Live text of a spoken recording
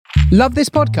Love this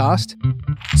podcast?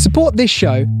 Support this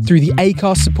show through the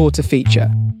Acast supporter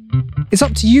feature. It's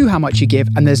up to you how much you give,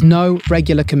 and there's no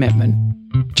regular commitment.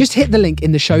 Just hit the link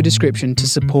in the show description to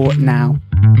support now.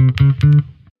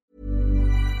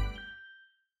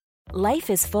 Life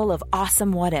is full of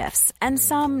awesome what-ifs, and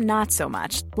some not so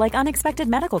much, like unexpected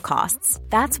medical costs.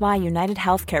 That's why United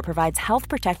Healthcare provides Health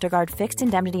Protector Guard fixed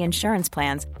indemnity insurance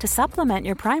plans to supplement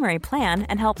your primary plan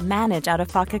and help manage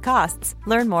out-of-pocket costs.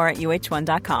 Learn more at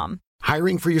uh1.com.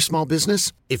 Hiring for your small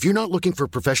business? If you're not looking for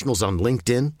professionals on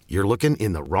LinkedIn, you're looking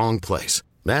in the wrong place.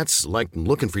 That's like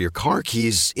looking for your car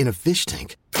keys in a fish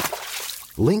tank.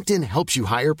 LinkedIn helps you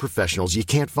hire professionals you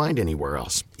can't find anywhere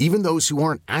else, even those who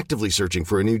aren't actively searching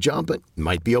for a new job but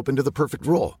might be open to the perfect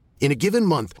role. In a given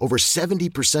month, over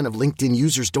 70% of LinkedIn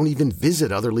users don't even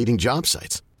visit other leading job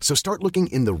sites. So start looking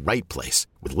in the right place.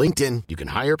 With LinkedIn, you can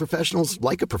hire professionals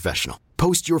like a professional.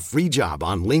 Post your free job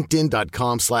on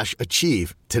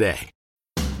linkedin.com/achieve today.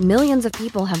 Millions of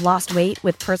people have lost weight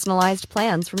with personalized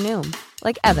plans from Noom.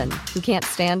 Like Evan, who can't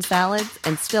stand salads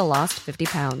and still lost 50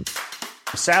 pounds.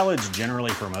 Salads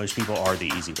generally for most people are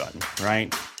the easy button,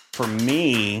 right? For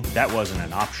me, that wasn't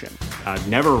an option. I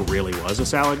never really was a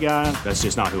salad guy. That's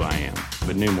just not who I am.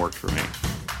 But Noom worked for me.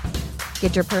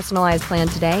 Get your personalized plan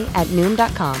today at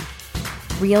Noom.com.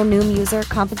 Real Noom user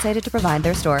compensated to provide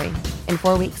their story. In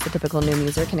 4 weeks, the typical Noom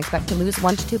user can expect to lose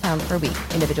 1 to 2 pounds per week.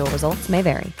 Individual results may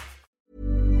vary.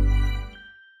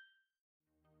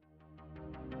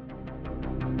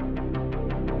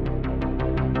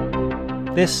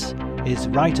 This is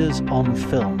Writers on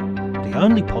Film, the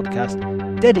only podcast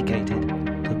dedicated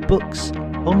to books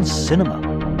on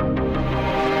cinema.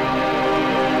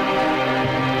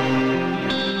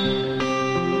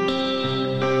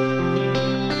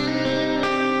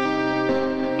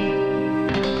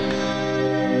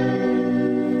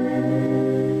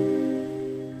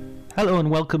 Hello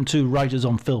and welcome to Writers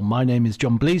on Film. My name is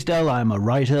John Bleasdale. I am a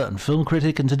writer and film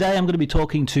critic, and today I'm going to be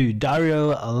talking to Dario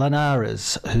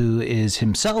Linares, who is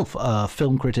himself a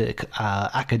film critic,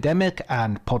 academic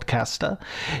and podcaster.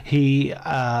 He,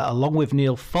 along with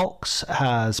Neil Fox,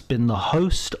 has been the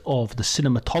host of the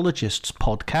Cinematologists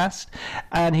podcast,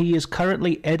 and he is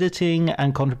currently editing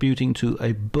and contributing to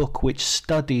a book which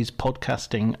studies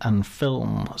podcasting and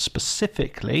film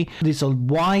specifically. It's a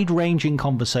wide-ranging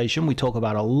conversation. We talk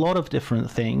about a lot of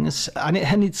different things, and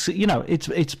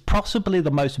it's possibly the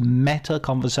most meta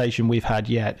conversation we've had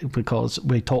yet, because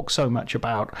we talk so much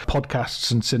about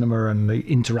podcasts and cinema and the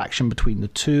interaction between the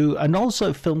two, and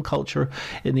also film culture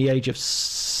in the age of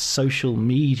social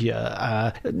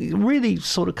media. Really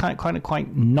sort of kind of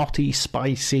quite knotty,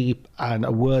 spicy, and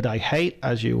a word I hate,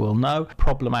 as you will know,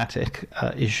 problematic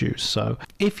issues. So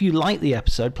if you like the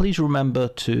episode, please remember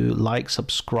to like,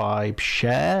 subscribe,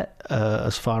 share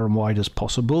as far and wide as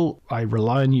possible. I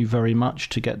rely on you very much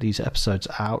to get these episodes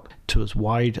out to as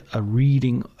wide a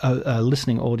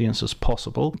listening audience as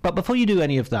possible. But before you do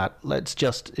any of that, let's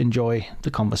just enjoy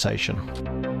the conversation.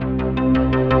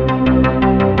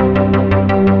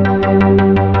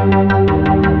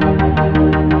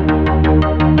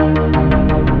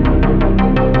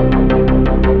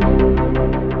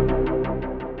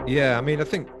 Yeah, I mean, I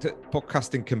think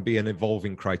podcasting can be an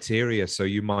evolving criteria. So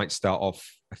you might start off,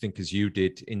 I think, as you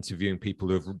did, interviewing people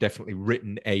who have definitely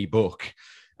written a book,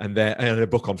 and a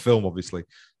book on film, obviously.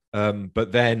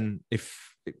 But then,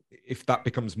 if that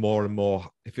becomes more and more,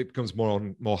 if it becomes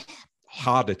more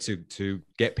harder to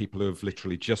get people who have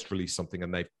literally just released something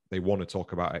and they want to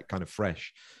talk about it kind of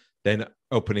fresh, then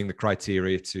opening the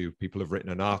criteria to people who've written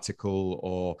an article,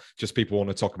 or just people want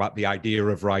to talk about the idea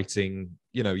of writing.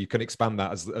 You know, you can expand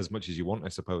that as much as you want, I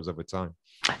suppose, over time.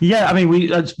 Yeah, I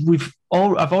mean, I've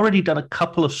already done a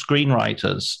couple of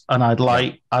screenwriters, and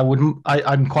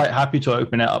I'm quite happy to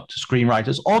open it up to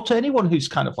screenwriters or to anyone who's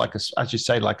kind of like, as you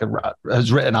say,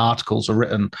 has written articles or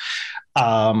written,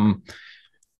 I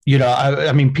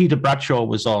mean, Peter Bradshaw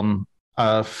was on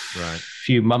a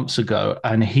few months ago,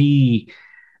 and he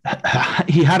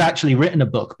had actually written a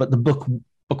book, but the book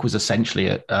was essentially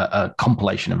a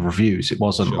compilation of reviews. It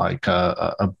wasn't like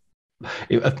a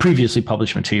previously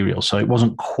published material, so it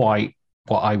wasn't quite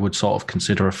what I would sort of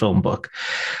consider a film book.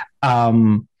 But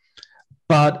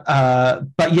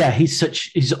yeah,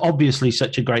 he's obviously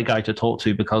such a great guy to talk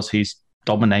to, because he's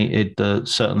dominated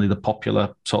certainly the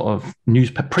popular sort of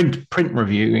print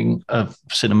reviewing of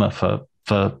cinema for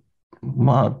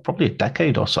probably a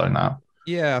decade or so now.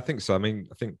 Yeah, I think so. I mean,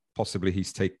 I think possibly he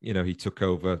took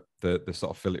over the sort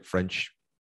of Philip French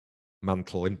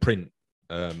mantle in print.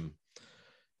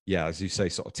 As you say,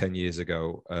 sort of 10 years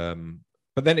ago.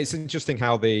 But then it's interesting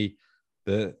how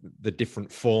the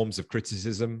different forms of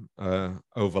criticism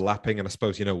overlapping, and I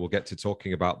suppose we'll get to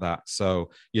talking about that. So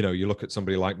you look at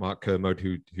somebody like Mark Kermode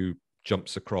who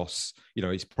jumps across.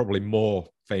 He's probably more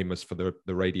famous for the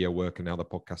radio work and now the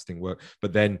podcasting work.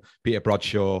 But then Peter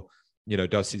Bradshaw,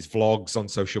 does his vlogs on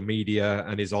social media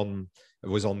and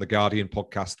was on the Guardian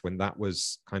podcast when that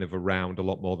was kind of around a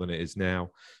lot more than it is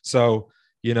now. So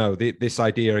this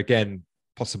idea, again,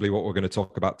 possibly what we're going to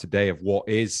talk about today, of what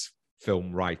is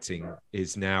film writing,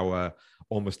 is now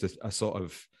almost a sort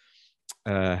of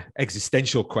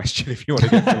existential question, if you want to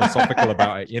get philosophical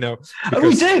about it. Because,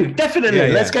 we do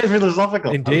definitely. Let's go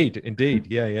philosophical. Indeed.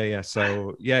 Yeah.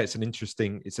 So it's an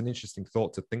interesting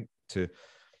thought to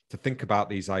think about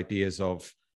these ideas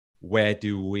of where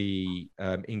do we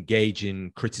engage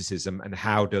in criticism, and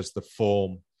how does the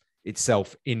form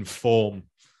itself inform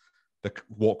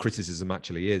what criticism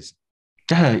actually is.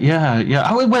 Yeah.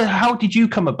 How did you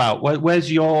come about? What's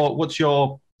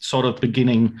your sort of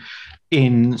beginning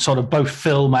in sort of both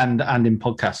film and in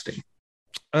podcasting?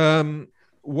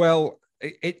 Well,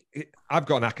 I've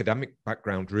got an academic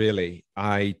background, really.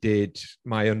 I did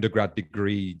my undergrad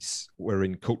degrees were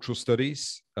in cultural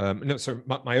studies.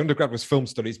 My undergrad was film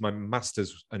studies. My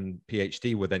master's and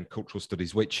PhD were then cultural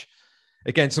studies, which,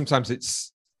 again, sometimes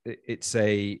it's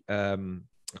a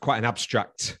quite an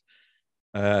abstract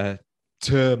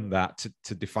term that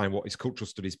to define what is cultural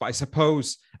studies. But I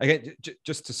suppose, again,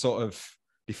 just to sort of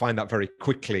define that very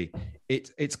quickly,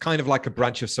 it's kind of like a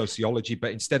branch of sociology,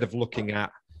 but instead of looking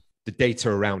at the data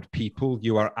around people,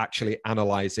 you are actually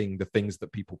analyzing the things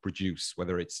that people produce,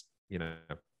 whether it's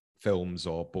films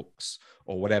or books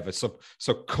or whatever. So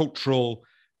cultural,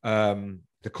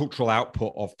 the cultural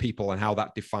output of people and how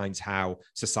that defines how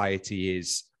society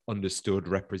is understood,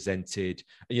 represented,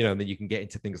 and then you can get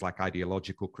into things like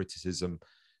ideological criticism.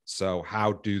 So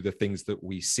how do the things that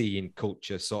we see in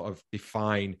culture sort of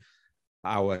define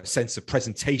our sense of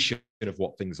presentation of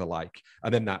what things are like?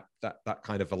 And then that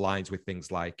kind of aligns with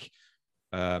things like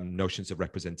notions of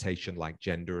representation, like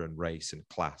gender and race and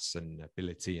class and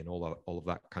ability and all of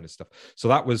that kind of stuff. So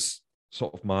that was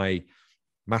sort of my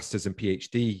master's and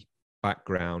PhD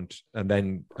background. And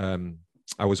then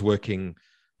I was working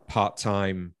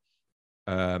part-time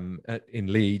in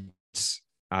Leeds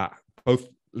at both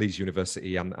Leeds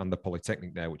University and the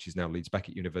Polytechnic there, which is now Leeds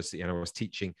Beckett University. And I was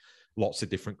teaching lots of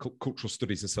different cultural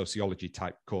studies and sociology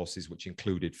type courses, which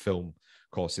included film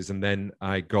courses. And then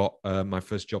I got my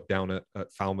first job down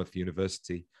at Falmouth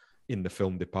University in the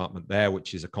film department there,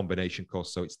 which is a combination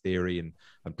course. So it's theory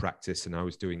and practice. And I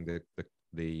was doing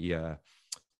the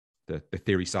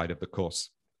theory side of the course.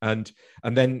 And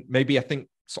then maybe I think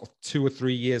sort of 2 or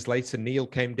 3 years later, Neil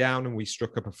came down and we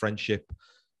struck up a friendship.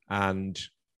 And,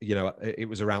 it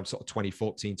was around sort of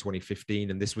 2014,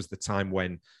 2015. And this was the time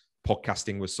when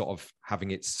podcasting was sort of having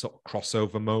its sort of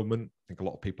crossover moment. I think a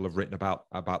lot of people have written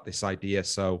about this idea,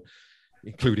 so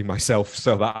including myself.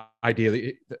 So that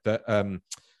idea that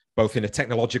both in a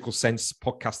technological sense,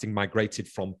 podcasting migrated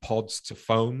from pods to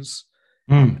phones.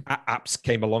 Apps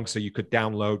came along, so you could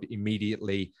download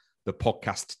immediately the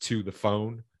podcast to the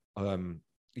phone,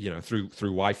 through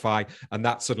Wi-Fi, and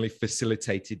that suddenly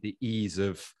facilitated the ease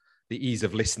of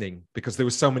listening, because there were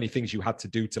so many things you had to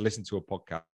do to listen to a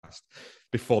podcast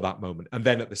before that moment. And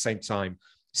then at the same time,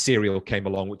 Serial came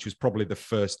along, which was probably the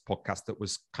first podcast that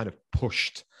was kind of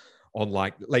pushed on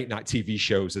like late night TV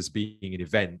shows as being an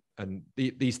event. And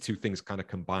these two things kind of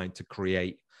combined to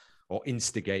create or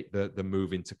instigate the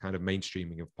move into kind of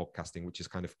mainstreaming of podcasting, which has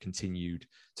kind of continued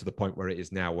to the point where it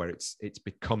is now, where it's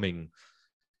becoming,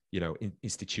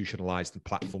 institutionalized and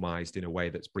platformized in a way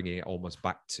that's bringing it almost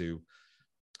back to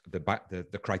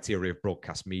the criteria of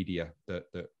broadcast media that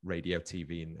radio,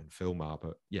 TV, and film are.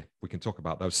 But yeah, we can talk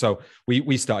about those. So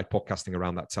we started podcasting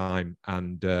around that time,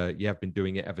 and I've been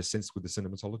doing it ever since with the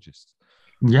Cinematologists.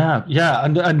 Yeah,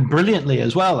 and brilliantly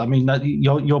as well. I mean,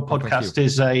 your podcast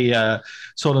is a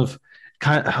sort of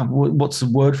what's the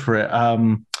word for it?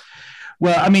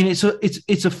 Well, I mean,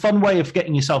 it's a fun way of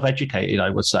getting yourself educated, I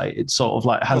would say. It's sort of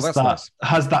like has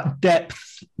that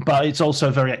depth, but it's also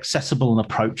very accessible and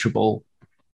approachable.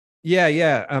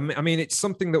 Yeah. I mean, it's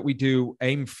something that we do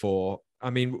aim for.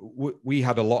 I mean, we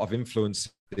had a lot of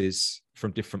influences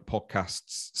from different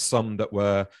podcasts, some that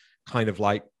were kind of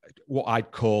like what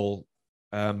I'd call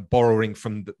borrowing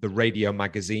from the radio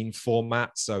magazine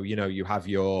format. So, you have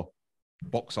your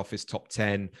box office top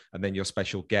 10 and then your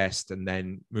special guest and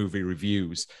then movie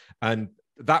reviews. And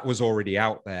that was already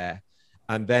out there.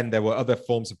 And then there were other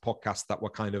forms of podcasts that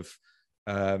were kind of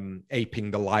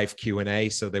aping the live Q&A.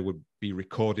 So they would be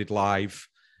recorded live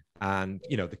and,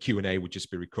 the Q&A would just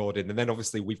be recorded. And then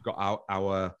obviously we've got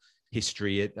our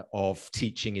history of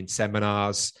teaching in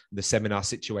seminars, the seminar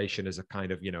situation as a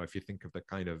kind of, if you think of the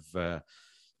kind of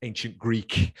ancient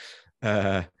Greek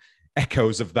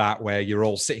echoes of that, where you're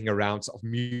all sitting around sort of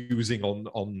musing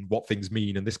on what things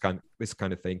mean and this kind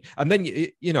of thing. And then,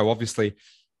 obviously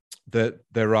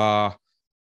there are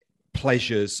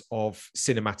pleasures of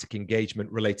cinematic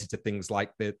engagement related to things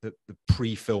like the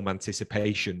pre-film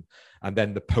anticipation and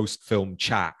then the post-film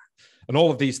chat. And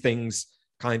all of these things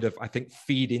kind of, I think,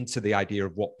 feed into the idea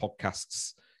of what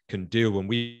podcasts can do. And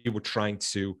we were trying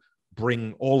to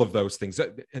bring all of those things,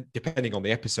 depending on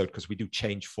the episode, because we do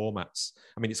change formats.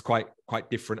 I mean, it's quite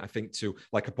different, I think, to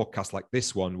like a podcast like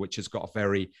this one, which has got a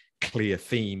very clear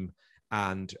theme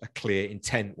and a clear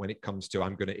intent when it comes to,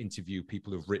 I'm going to interview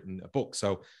people who've written a book.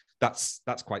 So that's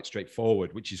quite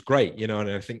straightforward, which is great, and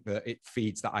I think that it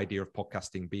feeds that idea of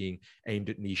podcasting being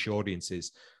aimed at niche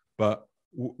audiences. But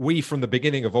we, from the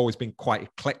beginning, have always been quite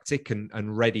eclectic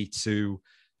and ready to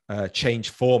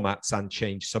change formats and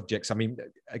change subjects. I mean,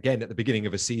 again, at the beginning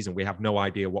of a season, we have no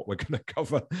idea what we're going to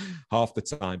cover half the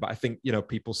time. But I think,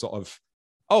 people sort of,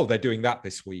 oh, they're doing that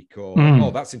this week, or oh,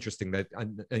 that's interesting.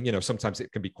 And sometimes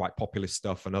it can be quite popular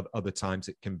stuff, and other times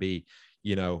it can be,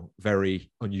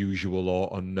 very unusual or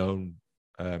unknown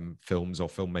films or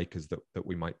filmmakers that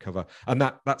we might cover. And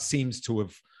that seems to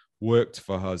have worked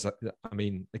for us. I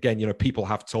mean, again, people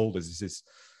have told us this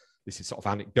is sort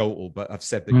of anecdotal, but I've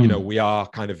said that we are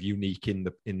kind of unique in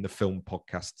the film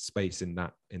podcast space in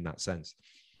that sense.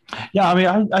 Yeah, I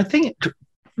mean, I think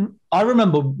I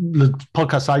remember the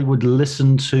podcasts I would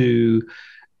listen to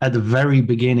at the very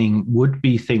beginning would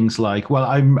be things like, well,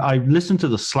 I listened to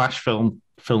the Slash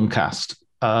Filmcast,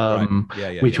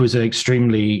 which was an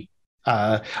extremely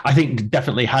I think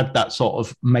definitely had that sort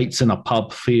of mates in a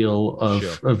pub feel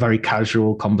of a very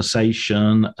casual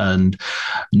conversation and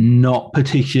not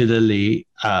particularly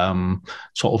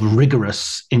sort of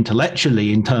rigorous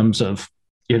intellectually in terms of,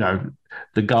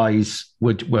 the guys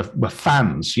were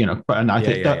fans, and I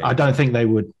think I don't think they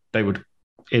would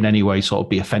in any way sort of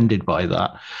be offended by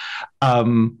that.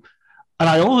 And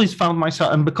I always found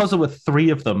myself, and because there were three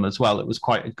of them as well, it was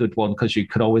quite a good one because you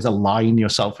could always align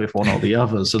yourself with one or the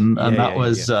others, and that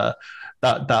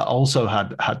also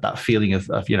had that feeling of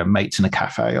mates in a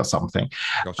cafe or something.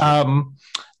 Gotcha.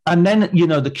 And then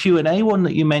the Q&A one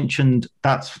that you mentioned,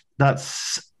 there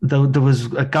was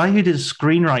a guy who did a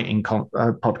screenwriting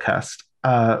podcast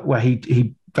where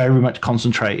he very much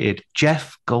concentrated.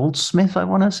 Jeff Goldsmith, I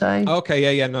want to say.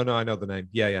 Okay, no, I know the name.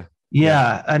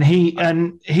 Yeah, and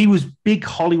he was big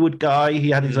Hollywood guy. He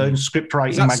had his own script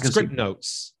writing magazine. Script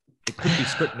Notes. It could be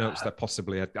Script Notes that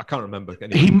possibly I can't remember.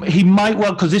 He might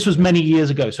well, because this was many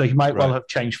years ago, so he might well have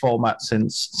changed format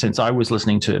since I was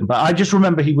listening to him. But I just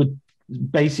remember he would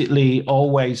basically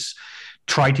always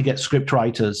try to get script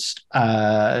writers,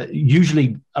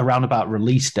 usually around about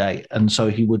release day, and so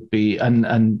he would be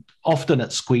and often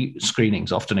at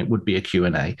screenings, often it would be a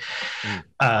Q&A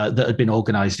that had been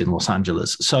organized in Los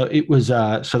Angeles. So it was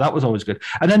so that was always good.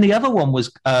 And then the other one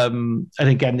was, and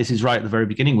again, this is right at the very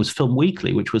beginning, was Film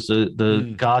Weekly, which was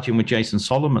the Guardian with Jason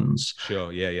Solomons.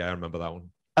 Sure, yeah, I remember that one.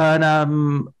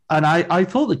 And I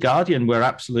thought the Guardian were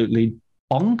absolutely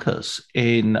bonkers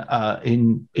in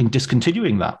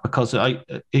discontinuing that, because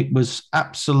it was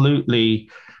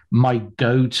absolutely my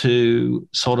go-to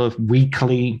sort of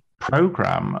weekly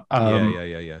program.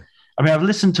 Yeah. I mean, I've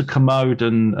listened to Commode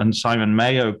and Simon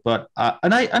Mayo, but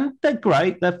and they're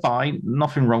great, they're fine,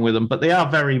 nothing wrong with them, but they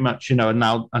are very much, and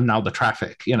now the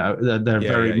traffic, they're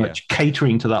very much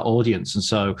catering to that audience, and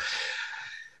so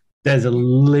there's a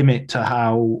limit to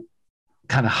how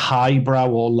kind of highbrow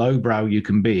or lowbrow you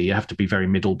can be. You have to be very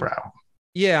middlebrow.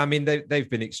 Yeah, I mean, they've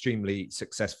been extremely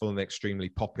successful and extremely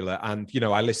popular, and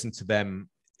I listened to them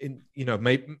in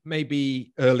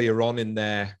maybe earlier on in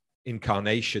their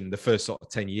incarnation, the first sort of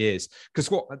 10 years, because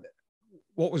what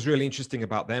was really interesting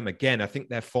about them, again, I think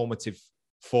they're formative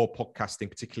for podcasting,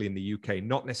 particularly in the UK,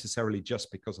 not necessarily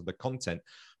just because of the content,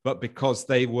 but because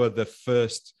they were the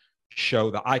first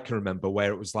show that I can remember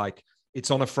where it was like, it's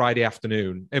on a Friday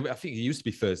afternoon. I think it used to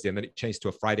be Thursday, and then it changed to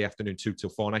a Friday afternoon, 2 till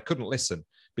 4, and I couldn't listen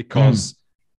because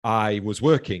I was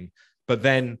working. But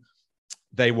then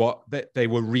they were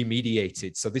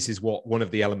remediated. So this is what one of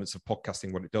the elements of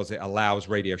podcasting, what it does, it allows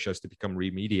radio shows to become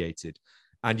remediated,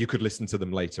 and you could listen to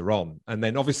them later on. And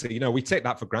then obviously, we take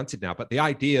that for granted now. But the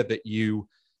idea that you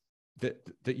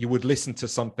would listen to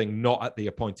something not at the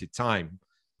appointed time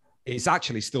is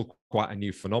actually still quite a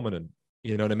new phenomenon.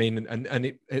 You know what I mean?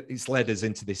 And it's led us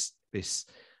into this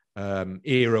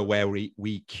era where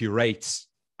we curate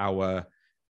our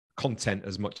content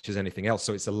as much as anything else.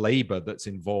 So it's a labor that's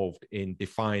involved in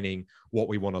defining what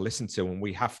we want to listen to, and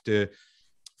we have to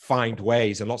find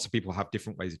ways, and lots of people have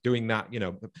different ways of doing that.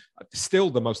 Still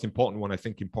the most important one, I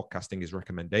think, in podcasting is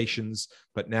recommendations.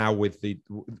 But now with the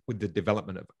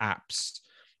development of apps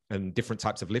and different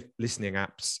types of listening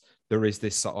apps, there is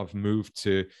this sort of move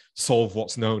to solve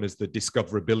what's known as the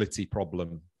discoverability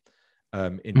problem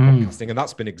in podcasting. And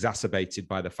that's been exacerbated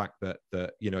by the fact that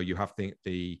you have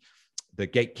the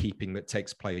gatekeeping that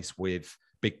takes place with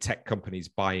big tech companies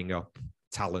buying up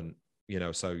talent.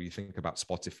 So you think about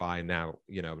Spotify now,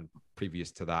 and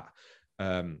previous to that,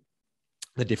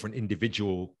 the different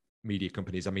individual media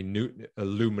companies. I mean,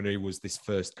 Luminary was this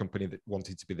first company that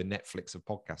wanted to be the Netflix of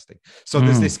podcasting. So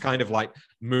there's this kind of like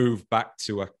move back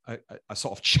to a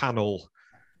sort of channel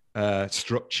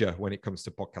structure when it comes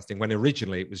to podcasting, when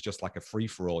originally it was just like a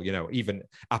free-for-all. Even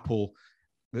Apple,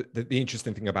 the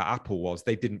interesting thing about Apple was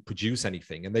they didn't produce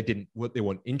anything, and they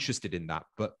weren't interested in that.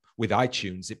 But with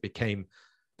iTunes, it became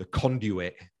the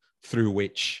conduit through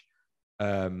which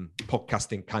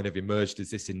podcasting kind of emerged as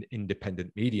this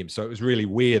independent medium. So it was really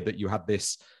weird that you had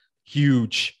this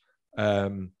huge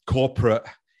corporate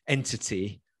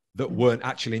entity that weren't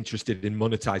actually interested in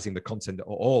monetizing the content at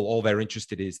all. All they're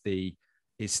interested is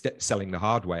selling the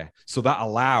hardware. So that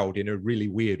allowed, in a really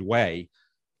weird way,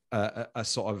 a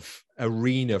sort of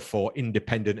arena for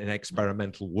independent and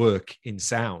experimental work in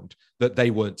sound that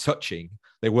they weren't touching.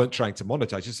 They weren't trying to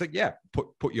monetize. Just like, yeah,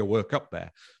 put your work up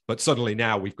there. But suddenly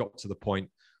now we've got to the point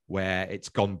where it's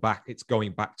going back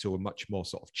to a much more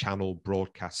sort of channel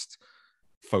broadcast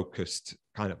focused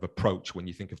kind of approach when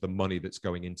you think of the money that's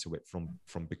going into it from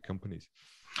big companies.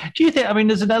 Do you think, I mean,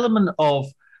 there's an element of,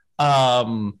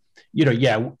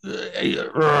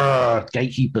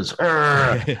 gatekeepers.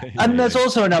 And there's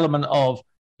also an element of,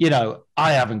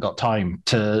 I haven't got time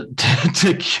to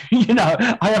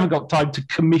I haven't got time to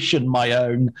commission my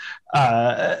own,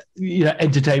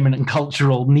 entertainment and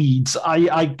cultural needs.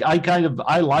 I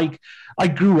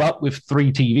grew up with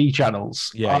 3 TV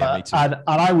channels. Me too. And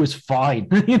I was fine.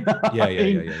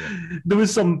 There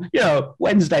was some,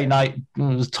 Wednesday night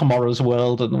was Tomorrow's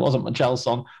World, and there wasn't much else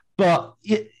on, but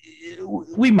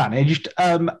we managed.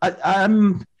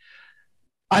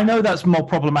 I know that's more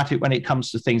problematic when it comes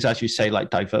to things, as you say, like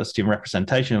diversity and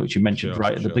representation, which you mentioned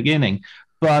at the beginning.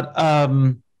 But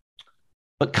kind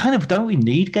of, don't we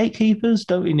need gatekeepers?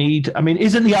 Don't we need? I mean,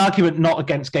 isn't the argument not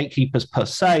against gatekeepers per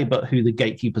se, but who the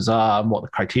gatekeepers are and what the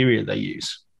criteria they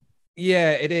use?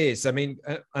 Yeah, it is. I mean,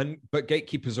 but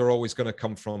gatekeepers are always going to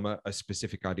come from a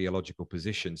specific ideological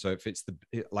position. So if it's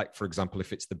for example,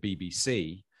 if it's the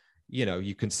BBC,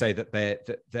 you can say that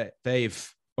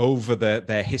they've over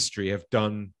their history have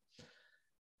done,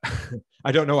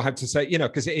 I don't know how to say,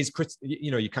 because it is,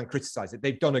 you can criticize it.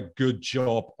 They've done a good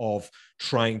job of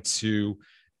trying to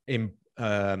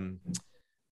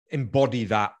embody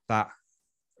that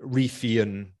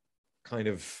Reithian kind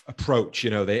of approach,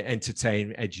 they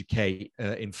entertain, educate,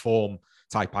 inform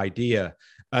type idea.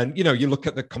 And, you look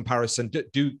at the comparison,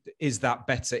 is that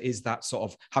better? Is that sort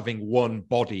of having one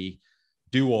body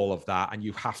do all of that? And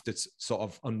you have to sort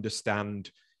of understand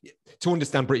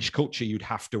British culture, you'd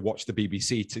have to watch the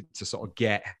BBC to sort of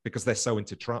get, because they're so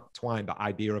intertwined, the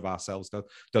idea of ourselves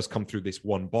does come through this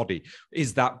one body.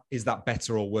 Is that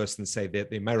better or worse than, say,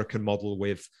 the American model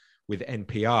with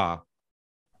NPR,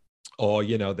 or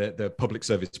the public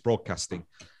service broadcasting,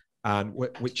 and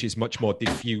which is much more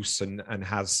diffuse and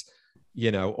has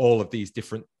all of these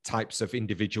different types of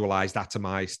individualized,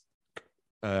 atomized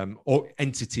or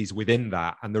entities within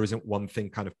that, and there isn't one thing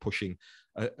kind of pushing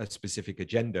a specific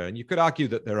agenda. And you could argue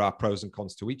that there are pros and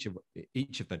cons to each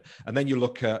of them. And then you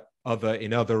look at other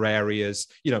areas.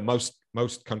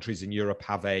 Most countries in Europe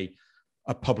have a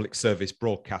public service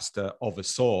broadcaster of a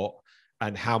sort,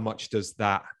 and how much does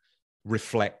that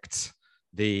reflect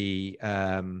the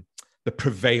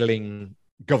prevailing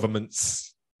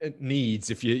government's needs,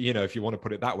 if you want to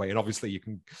put it that way. And obviously you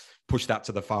can push that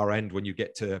to the far end when you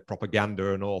get to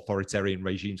propaganda and authoritarian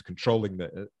regimes controlling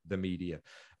the media.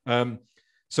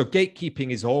 So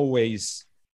gatekeeping is always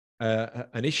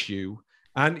an issue.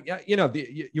 And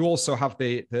you also have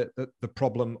the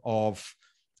problem of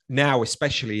now,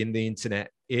 especially in the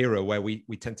internet era, where we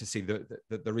tend to see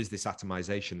that there is this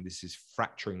atomization, this is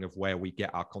fracturing of where we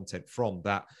get our content from,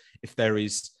 that if there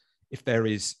is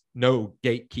no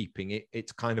gatekeeping,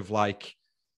 it's kind of like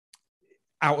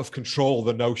out of control,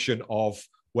 the notion of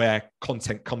where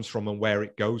content comes from and where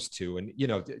it goes to. And,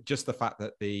 just the fact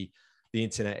that the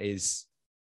internet is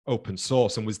open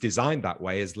source and was designed that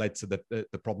way has led to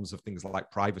the problems of things like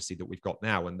privacy that we've got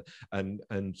now, and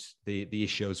the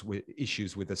issues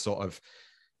with the sort of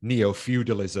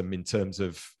neo-feudalism in terms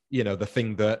of, you know, the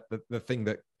thing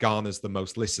that garners the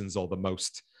most listens or the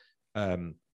most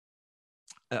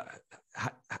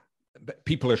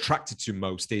people are attracted to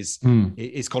most is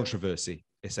controversy,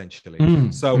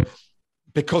 essentially. So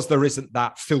because there isn't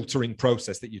that filtering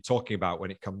process that you're talking about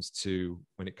when it comes to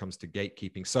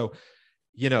gatekeeping, so,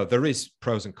 you know, there is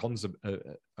pros and cons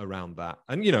around that.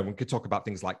 And, you know, we could talk about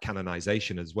things like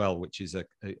canonization as well, which is a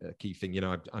key thing. You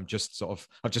know, I've just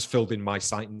filled in my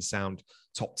Sight and Sound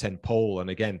top 10 poll. And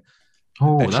again,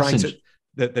 they're trying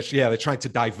to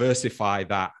diversify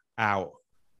that out,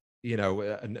 you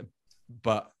know,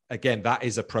 but again, that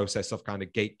is a process of kind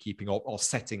of gatekeeping or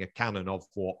setting a canon of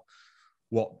what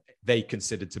they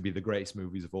consider to be the greatest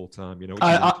movies of all time, you know, which is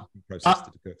an interesting process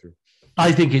to go through.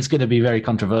 I think it's going to be very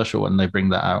controversial when they bring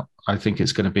that out. I think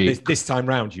it's going to be this time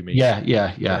round. You mean? Yeah.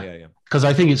 Because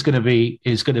I think it's going to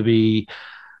be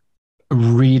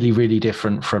really, really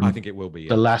different from. I think it will be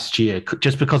the last year,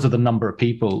 just because of the number of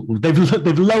people.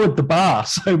 They've lowered the bar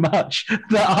so much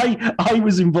that I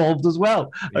was involved as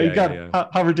well.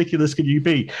 How ridiculous can you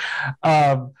be?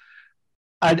 And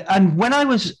when I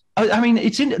was, I mean,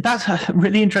 that's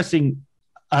really interesting.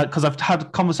 Because I've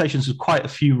had conversations with quite a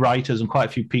few writers and quite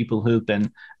a few people who've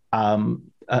been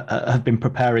have been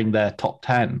preparing their top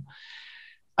 10.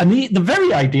 And the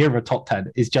very idea of a top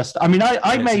 10 is just, I mean,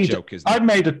 I made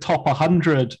a top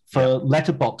 100 for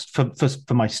Letterboxd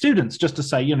for my students, just to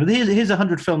say, you know, here's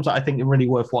 100 films that I think are really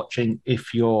worth watching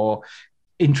if you're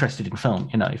interested in film,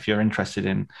 you know, if you're interested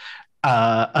in,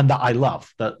 and that I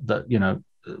love, that you know,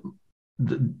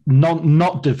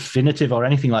 not definitive or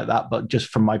anything like that, but just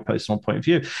from my personal point of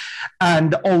view.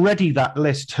 And already that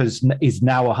list is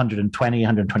now 120,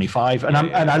 125. And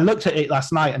I looked at it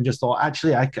last night and just thought,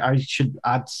 actually, I should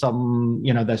add some,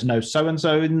 you know, there's no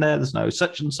so-and-so in there, there's no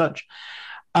such and such.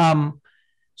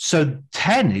 So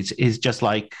 10 is just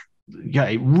like,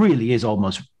 it really is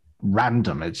almost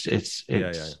random. It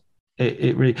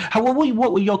really,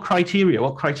 what were your criteria?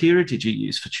 What criteria did you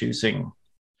use for choosing?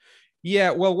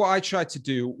 Yeah, well, what I tried to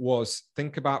do was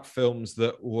think about films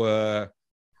that were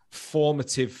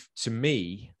formative to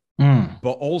me,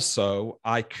 but also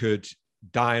I could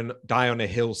die on a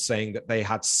hill saying that they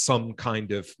had some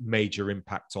kind of major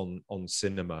impact on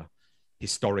cinema,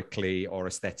 historically or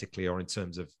aesthetically or in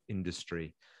terms of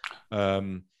industry.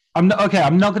 I'm not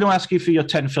going to ask you for your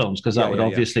 10 films because that would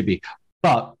obviously be.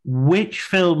 But which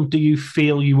film do you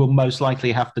feel you will most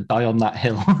likely have to die on that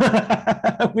hill?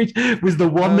 Which was the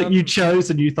one that you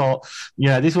chose and you thought,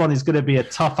 yeah, this one is going to be a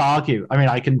tough argue. I mean,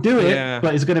 I can do it,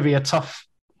 but it's going to be a tough.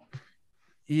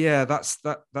 Yeah, that's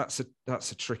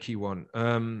a tricky one.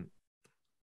 I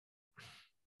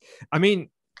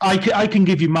mean, I can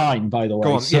give you mine, by the way.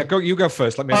 Go on. You go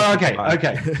first. Let me.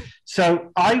 Okay. So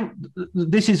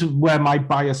this is where my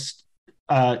bias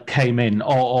came in,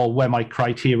 or where my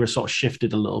criteria sort of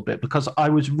shifted a little bit, because I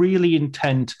was really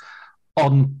intent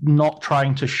on not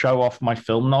trying to show off my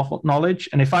film knowledge.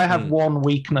 And if I have one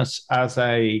weakness as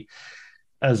a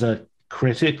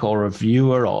critic or a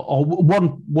viewer, or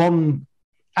one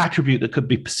attribute that could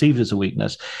be perceived as a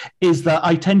weakness, is that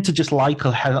I tend to just like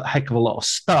a heck of a lot of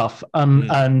stuff.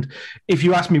 And if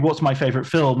you ask me what's my favorite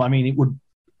film, I mean, it would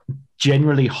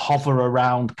generally hover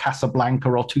around Casablanca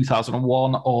or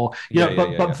 2001 or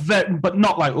but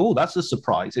not like, oh, that's a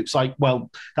surprise. It's like, well,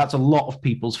 that's a lot of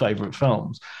people's favorite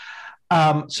films.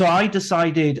 So I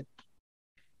decided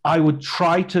I would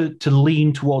try to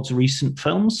lean towards recent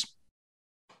films,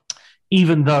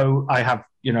 even though I have,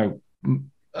 you know,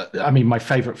 I mean, my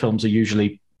favorite films are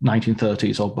usually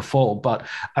 1930s or before, but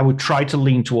I would try to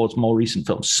lean towards more recent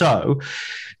films. So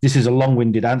this is a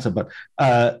long-winded answer, but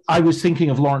I was thinking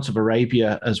of Lawrence of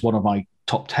Arabia as one of my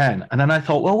top 10. And then I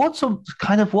thought, well,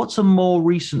 what's a more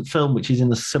recent film which is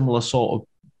in a similar sort of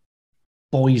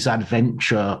boys'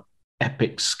 adventure,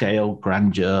 epic scale,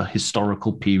 grandeur,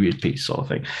 historical period piece sort of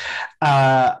thing.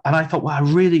 And I thought, well,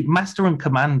 Master and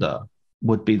Commander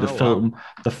would be the film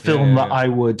that I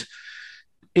would...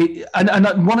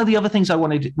 And one of the other things I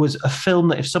wanted was a film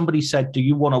that if somebody said, do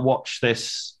you want to watch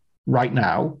this right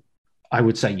now? I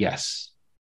would say yes,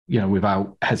 you know,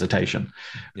 without hesitation.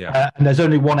 Yeah. And there's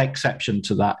only one exception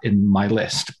to that in my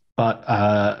list. But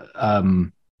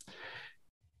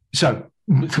so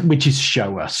which is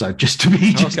Showa. So just to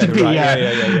be just to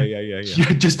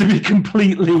be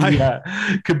completely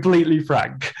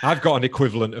frank, I've got an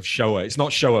equivalent of Showa. It's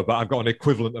not Showa, but I've got an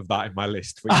equivalent of that in my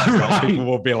list. Which people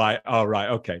will be like, "Oh, right,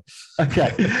 okay."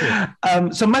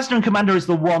 So Master and Commander is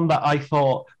the one that I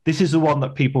thought, this is the one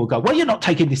that people go, "Well, you're not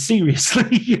taking this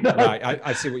seriously." Right,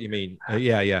 I see what you mean.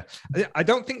 Yeah. I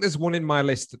don't think there's one in my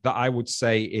list that I would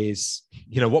say is,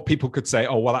 what people could say,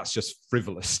 "Oh, well, that's just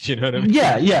frivolous." Do you know what I mean?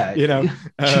 Yeah.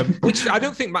 Which I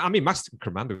don't think. I mean, Master and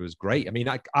Commander was great. I mean,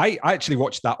 I actually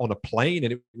watched that on a plane,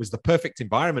 and it was the perfect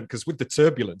environment because with the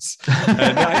turbulence,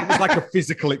 and it was like a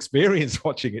physical experience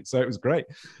watching it. So it was great.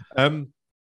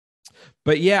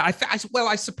 But yeah, I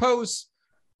suppose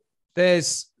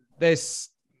there's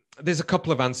a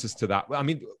couple of answers to that. I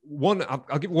mean,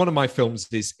 I'll give one of my films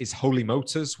is Holy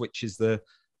Motors, which is the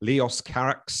Leos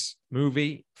Carax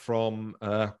movie from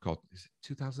is it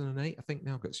 2008? I think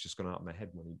now it's just gone out of my head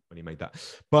when he made that.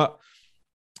 But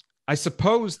I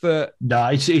suppose that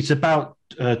it's about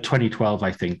 2012,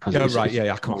 I think. Yeah, right.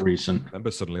 Yeah, I can't remember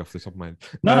suddenly off the top of my head.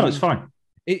 No, it's fine.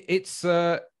 It's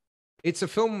a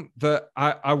film that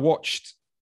I watched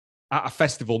at a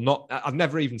festival. I've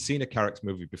never even seen a Carax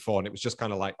movie before, and it was just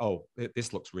kind of like, oh,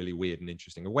 this looks really weird and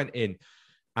interesting. I went in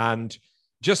and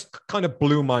just kind of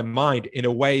blew my mind in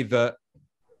a way that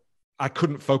I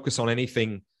couldn't focus on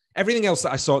anything. Everything else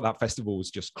that I saw at that festival was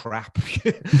just crap,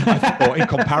 I thought, in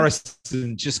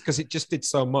comparison, just because it just did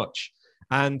so much.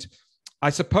 And I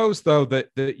suppose, though, that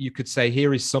you could say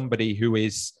here is somebody who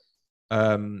is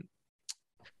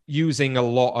using a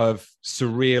lot of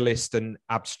surrealist and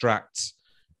abstract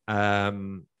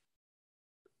kind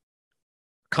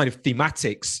of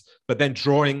thematics, but then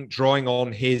drawing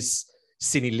on his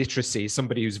cine literacy,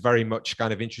 somebody who's very much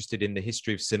kind of interested in the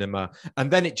history of cinema. And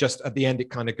then it just, at the end,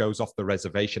 it kind of goes off the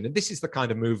reservation. And this is the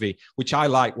kind of movie which I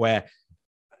like, where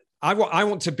I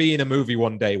want to be in a movie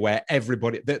one day where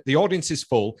everybody, the audience is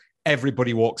full,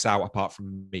 everybody walks out apart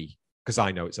from me, because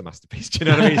I know it's a masterpiece. Do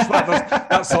you know what I mean? It's like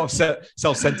that sort of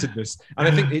self-centeredness. And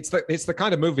I think it's the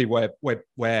kind of movie where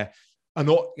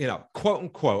quote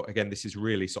unquote, again, this is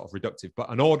really sort of reductive, but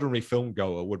an ordinary film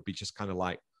goer would be just kind of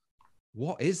like,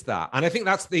 what is that? And I think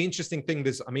that's the interesting thing.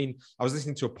 I was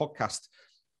listening to a podcast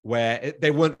where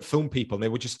they weren't film people, and they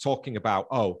were just talking about,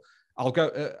 I'll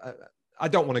go, I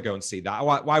don't want to go and see that.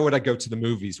 Why would I go to the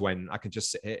movies when I can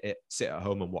just sit at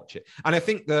home and watch it? And I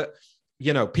think that,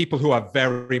 people who are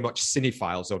very much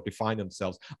cinephiles or define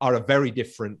themselves are a very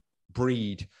different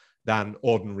breed than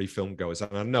ordinary film goers.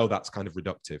 And I know that's kind of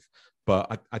reductive,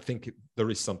 but I think there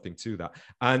is something to that.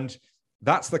 And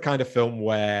that's the kind of film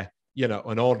where,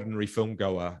 an ordinary film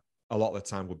goer a lot of the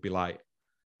time would be like,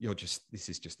 this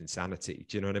is just insanity.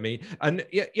 Do you know what I mean? And,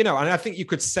 and I think you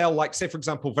could sell, like, say, for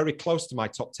example, very close to my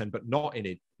top 10, but not in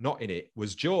it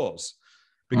was Jaws,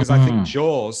 because I think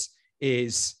Jaws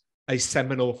is a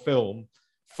seminal film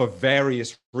for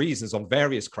various reasons, on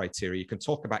various criteria. You can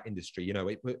talk about industry,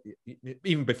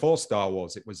 even before Star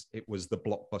Wars, it was the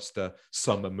blockbuster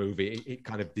summer movie. It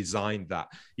kind of designed that,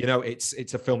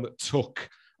 it's a film that took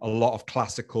a lot of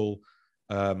classical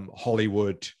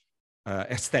Hollywood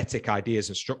aesthetic ideas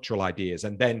and structural ideas,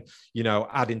 and then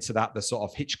add into that the sort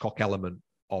of Hitchcock element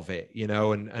of it,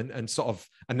 and sort of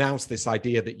announce this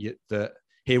idea that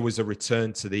here was a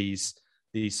return to these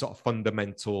sort of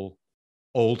fundamental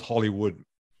old Hollywood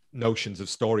notions of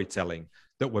storytelling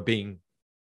that were being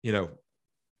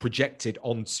projected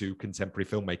onto contemporary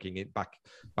filmmaking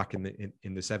back in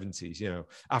the 70s,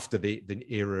 after the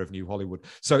era of New Hollywood.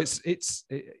 So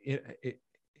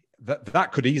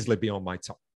that could easily be on my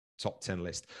top 10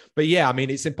 list. But yeah, I mean,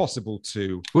 it's impossible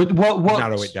to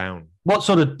narrow it down. What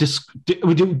sort of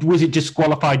was it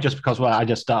disqualified just because, well, I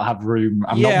just don't have room,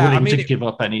 I'm not willing to give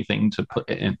up anything to put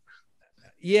it in?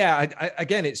 Yeah,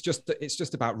 again, it's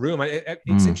just about room.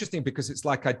 It's interesting because it's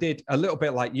like I did a little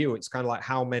bit like you. It's kind of like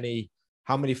how many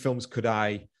films could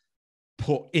I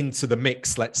put into the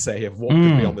mix, let's say, of what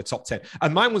could be on the top 10.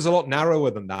 And mine was a lot narrower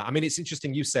than that. I mean, it's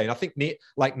interesting you say, and I think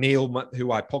Neil,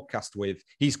 who I podcast with,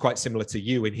 he's quite similar to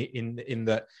you in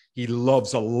that he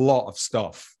loves a lot of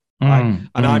stuff. Right?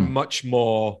 And I'm much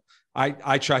more,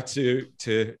 I try to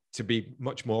be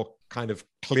much more kind of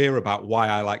clear about why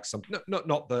I like something.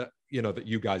 Not that, that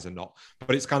you guys are not,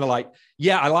 but it's kind of like,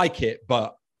 yeah, I like it,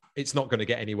 but it's not going to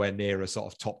get anywhere near a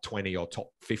sort of top 20 or top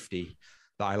 50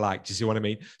 that I like. Do you see what I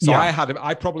mean? So yeah.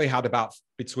 I probably had about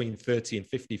between 30 and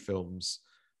 50 films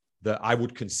that I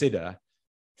would consider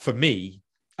for me,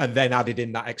 and then added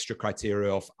in that extra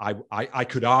criteria of I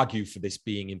could argue for this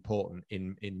being important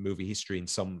in movie history in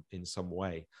some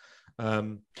way.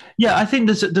 I think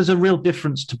there's a real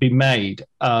difference to be made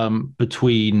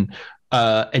between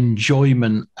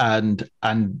enjoyment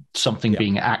and something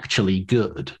being actually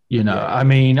good. I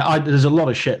mean, there's a lot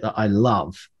of shit that I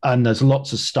love, and there's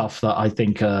lots of stuff that I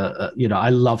think I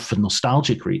love for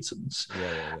nostalgic reasons.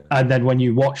 And then when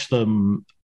you watch them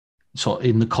sort of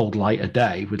in the cold light of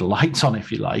day with the lights on,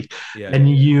 if you like,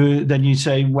 you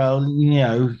say, well,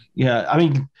 I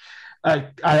mean,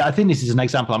 I think this is an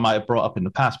example I might have brought up in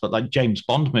the past, but like James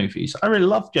Bond movies, I really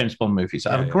love James Bond movies.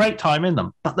 I have a great time in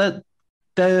them, but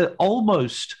they're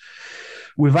almost,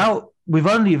 with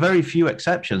only very few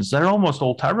exceptions, they're almost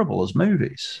all terrible as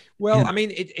movies. Well, I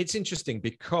mean, it's interesting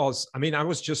because, I mean, I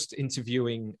was just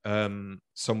interviewing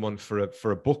someone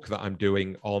for a book that I'm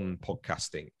doing on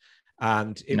podcasting.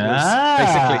 And it was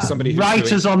basically somebody who's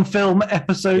Writers on Film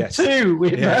episode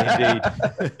 2. Yeah,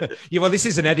 indeed. Well, this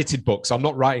is an edited book, so I'm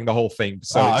not writing the whole thing.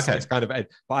 So it's kind of,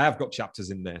 but I have got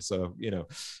chapters in there. So,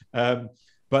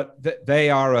 but they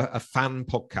are a fan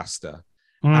podcaster.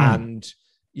 And,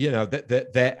 we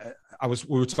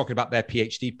were talking about their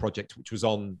PhD project, which was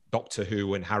on Doctor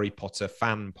Who and Harry Potter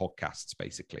fan podcasts,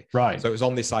 basically. Right. So it was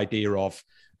on this idea of,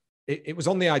 it was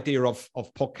on the idea of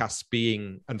podcasts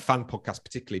being, and fan podcasts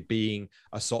particularly, being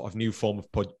a sort of new form of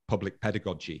public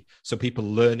pedagogy. So people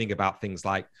learning about things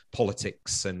like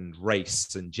politics and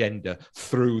race and gender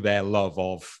through their love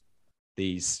of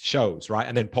these shows, right?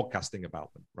 And then podcasting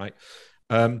about them, right?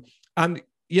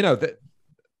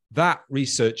 That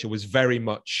researcher was very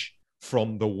much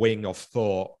from the wing of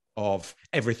thought of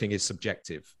everything is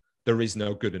subjective. There is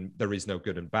no good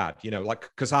and bad,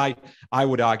 because I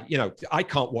would argue, I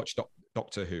can't watch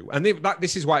Doctor Who. And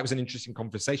this is why it was an interesting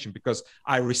conversation, because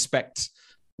I respect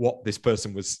what this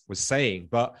person was saying,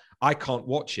 but I can't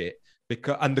watch it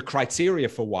and the criteria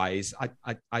for why is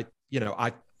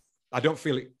I don't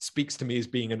feel it speaks to me as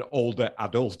being an older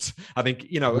adult. I think,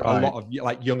 a lot of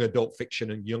like young adult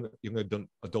fiction and young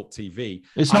adult TV.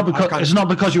 It's not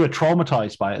because you were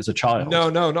traumatized by it as a child. No,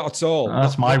 not at all.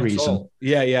 That's my reason.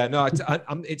 Yeah. No,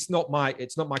 it's not my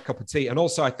cup of tea. And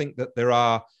also I think that there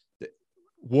are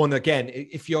one, again,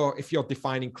 if you're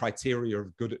defining criteria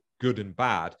of good and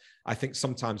bad, I think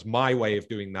sometimes my way of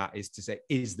doing that is to say,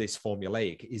 is this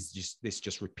formulaic? Is this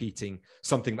just repeating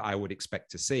something that I would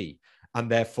expect to see? And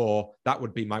therefore, that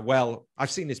would be I've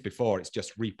seen this before. It's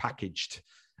just repackaged.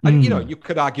 And, you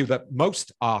could argue that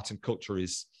most art and culture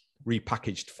is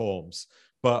repackaged forms.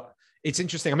 But it's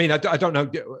interesting. I mean, I don't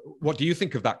know. What do you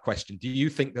think of that question? Do you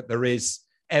think that there is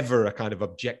ever a kind of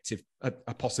objective, a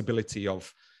possibility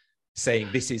of saying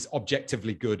this is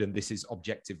objectively good and this is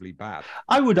objectively bad?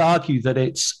 I would argue that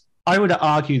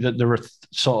there are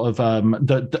sort of,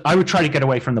 I would try to get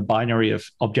away from the binary of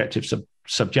objective,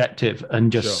 subjective,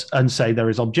 and and say there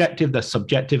is objective, there's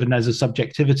subjective, and there's a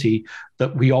subjectivity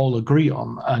that we all agree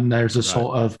on, and there's a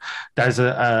sort of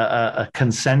a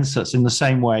consensus in the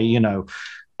same way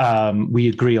we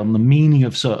agree on the meaning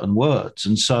of certain words.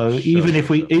 And so even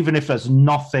if there's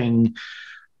nothing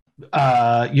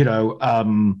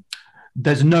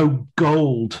there's no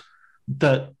gold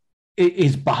that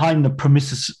is behind the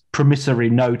promissory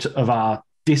note of our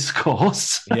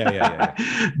discourse,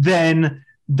 then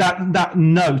that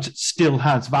note still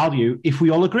has value if we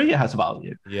all agree it has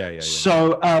value.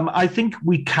 So I think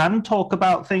we can talk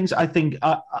about things. I think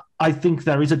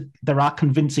there are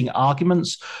convincing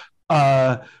arguments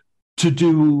to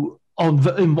do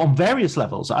on various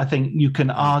levels. I think you can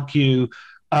argue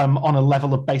on a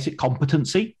level of basic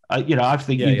competency. I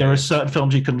think there are certain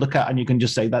films you can look at and you can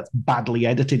just say that's badly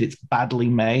edited, it's badly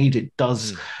made, it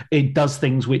does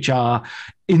things which are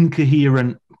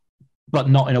incoherent, but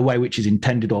not in a way which is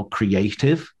intended or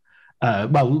creative.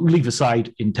 Leave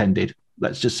aside intended.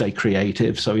 Let's just say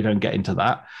creative, so we don't get into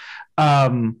that.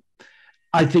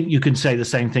 I think you can say the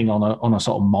same thing on a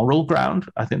sort of moral ground.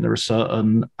 I think there are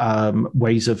certain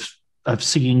ways of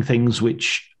seeing things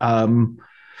which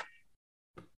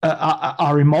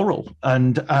are immoral,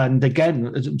 and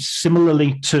again,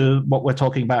 similarly to what we're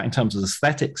talking about in terms of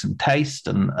aesthetics and taste,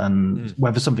 and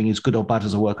whether something is good or bad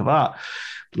as a work of art.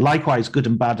 Likewise, good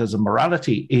and bad as a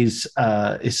morality is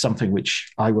something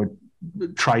which I would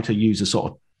try to use a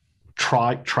sort of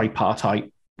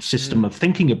tripartite system of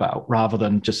thinking about, rather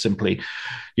than just simply,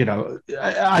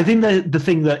 I think the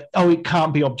thing that, it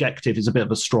can't be objective is a bit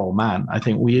of a straw man. I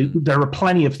think there are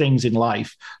plenty of things in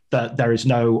life that there is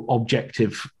no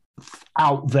objective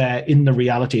out there in the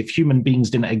reality. If human beings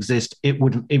didn't exist, it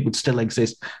would still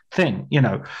exist thing,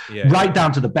 right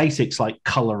down to the basics like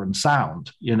color and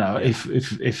sound.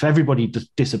 If everybody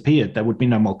disappeared, there would be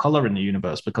no more color in the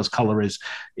universe, because color is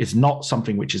not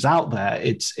something which is out there.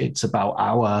 It's about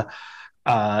our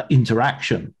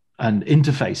interaction and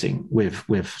interfacing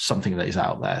with something that is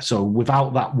out there. So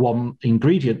without that one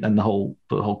ingredient, then the whole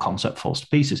concept falls to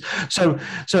pieces. So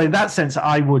in that sense,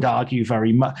 I would argue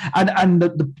very much. And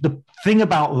the thing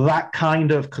about that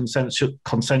kind of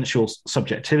consensual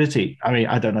subjectivity, I mean,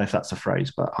 I don't know if that's a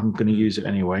phrase, but I'm going to use it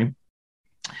anyway,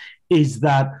 is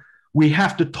that we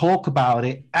have to talk about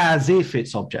it as if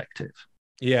it's objective.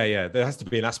 Yeah. There has to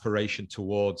be an aspiration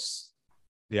towards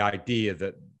the idea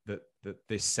that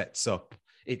this sets up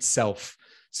itself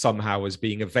somehow as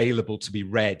being available to be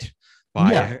read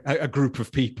by a group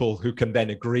of people who can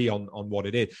then agree on what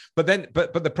it is. But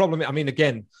the problem, I mean,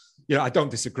 again, I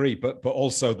don't disagree, but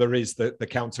also there is the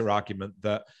counter argument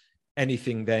that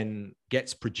anything then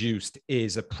gets produced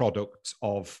is a product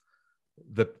of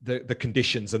the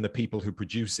conditions and the people who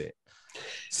produce it.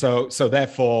 So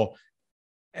therefore,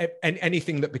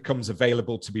 anything that becomes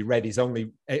available to be read is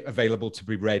only available to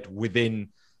be read within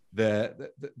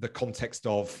the context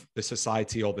of the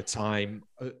society or the time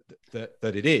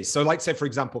that it is. So, like, say, for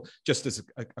example, just as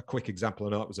a quick example, I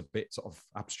know it was a bit sort of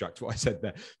abstract what I said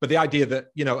there, but the idea that,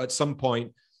 at some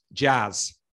point,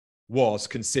 jazz was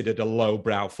considered a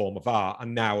lowbrow form of art,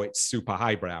 and now it's super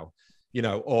highbrow,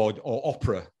 or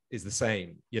opera is the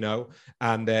same,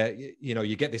 and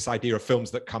you get this idea of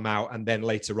films that come out and then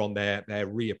later on they're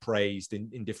reappraised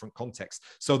in different contexts.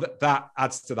 So that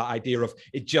adds to that idea of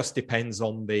it just depends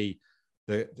on the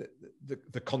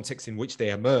context in which they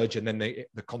emerge, and then the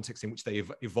context in which they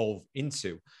evolve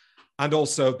into, and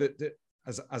also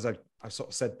as I sort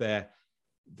of said there,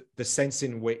 the sense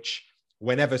in which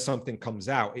whenever something comes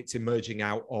out, it's emerging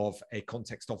out of a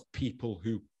context of people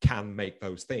who can make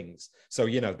those things. So,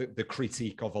 the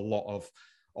critique of a lot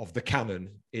of the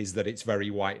canon is that it's very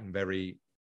white and very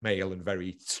male and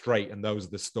very straight. And those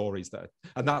are the stories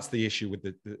and that's the issue with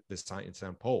the Sight and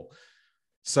Sound poll.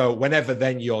 So whenever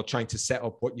then you're trying to set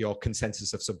up what your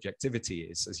consensus of subjectivity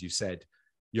is, as you said,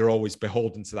 you're always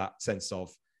beholden to that sense of,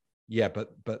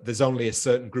 but there's only a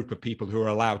certain group of people who are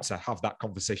allowed to have that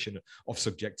conversation of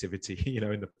subjectivity,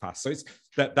 in the past. So it's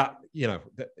that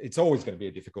it's always going to be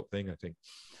a difficult thing, I think.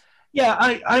 Yeah,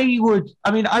 I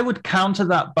would counter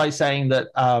that by saying that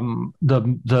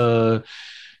the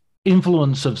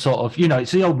influence of sort of,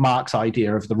 it's the old Marx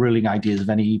idea of the ruling ideas of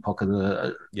any epoch of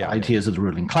the ideas of the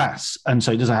ruling class. And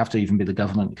so it doesn't have to even be the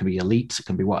government, it can be elites, it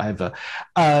can be whatever.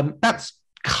 That's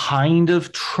kind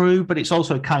of true, but it's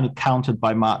also kind of countered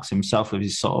by Marx himself, with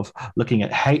his sort of looking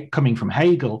at coming from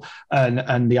Hegel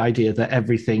and the idea that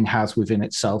everything has within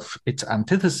itself its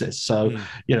antithesis. So,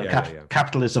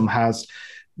 capitalism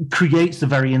creates the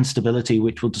very instability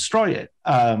which will destroy it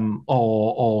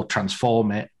or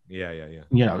transform it.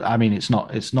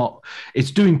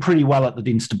 It's doing pretty well at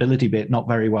the instability bit, not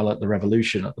very well at the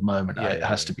revolution at the moment, it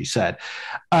has to be said.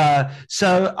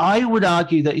 So I would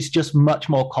argue that it's just much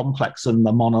more complex than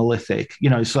the monolithic,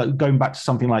 so going back to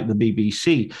something like the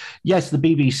BBC. Yes, the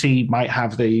BBC might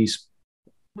have these,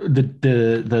 the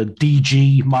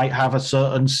DG might have a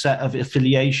certain set of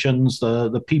affiliations.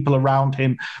 The people around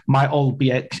him might all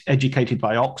be educated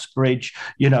by Oxbridge.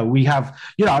 We have,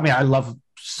 I love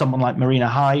someone like Marina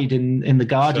Hyde in The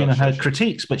Guardian and her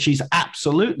critiques, but she's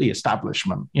absolutely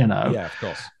establishment, Yeah, of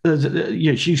course.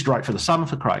 She used to write for The Sun,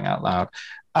 for crying out loud.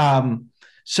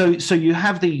 So you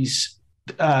have these,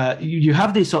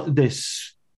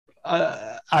 this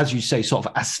as you say, sort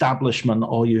of establishment,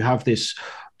 or you have this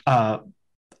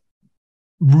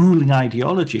ruling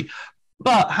ideology.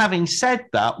 But having said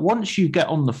that, once you get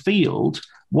on the field,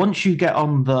 once you get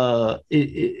on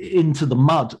into the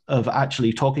mud of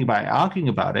actually talking about it, arguing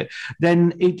about it,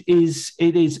 then it is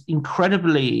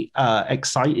incredibly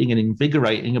exciting and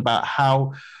invigorating about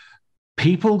how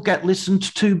people get listened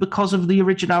to because of the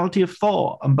originality of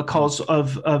thought, and because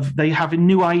of they have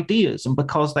new ideas, and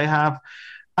because they have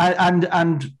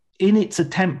and in its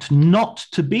attempt not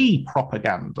to be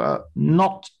propaganda,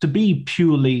 not to be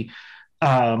purely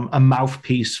a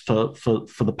mouthpiece for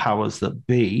the powers that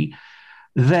be,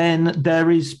 then there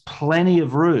is plenty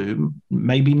of room,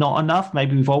 maybe not enough,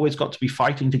 maybe we've always got to be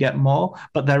fighting to get more,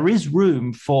 but there is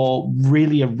room for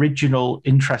really original,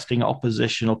 interesting,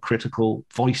 oppositional, critical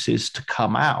voices to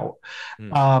come out.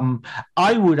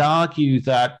 I would argue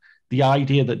that the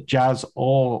idea that jazz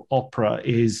or opera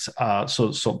is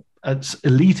it's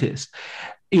elitist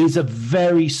is a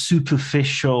very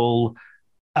superficial.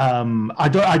 I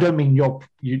don't mean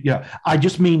I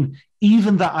just mean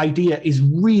even that idea is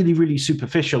really, really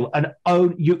superficial, and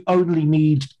you only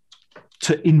need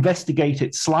to investigate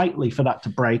it slightly for that to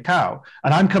break out.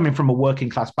 And I'm coming from a working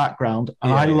class background,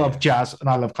 and I love jazz and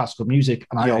I love classical music,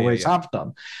 and I always have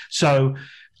done. So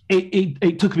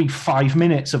it took me 5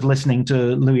 minutes of listening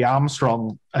to Louis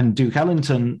Armstrong and Duke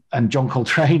Ellington and John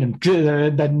Coltrane and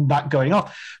then that going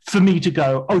off for me to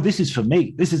go, oh, this is for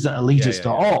me. This isn't elitist at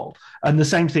all. And the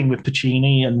same thing with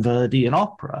Puccini and Verdi and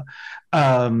opera.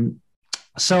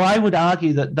 So I would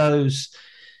argue that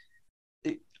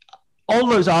all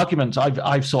those arguments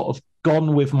I've sort of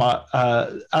gone with my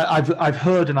I've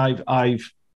heard, and I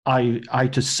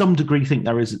to some degree think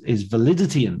there is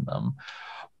validity in them,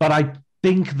 but I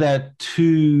think they're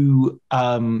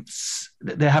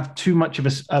they have too much of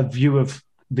a view of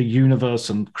the universe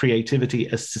and creativity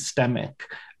as systemic.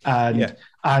 And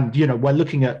we're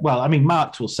looking at, well, I mean,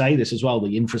 Marx will say this as well,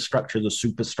 the infrastructure, the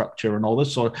superstructure and all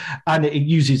this sort of, and it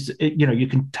uses, you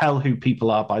can tell who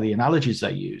people are by the analogies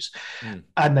they use.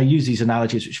 And they use these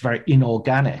analogies which are very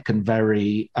inorganic and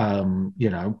very,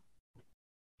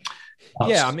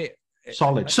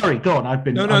 solid. Sorry, go on. I've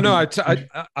been I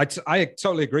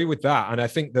totally agree with that, and I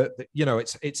think that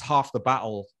it's half the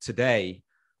battle today.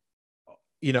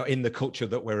 In the culture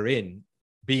that we're in,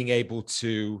 being able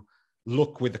to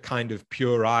look with the kind of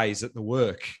pure eyes at the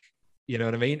work. You know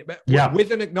what I mean? Yeah.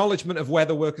 With an acknowledgement of where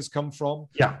the work has come from.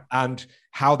 Yeah. And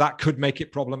how that could make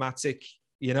it problematic.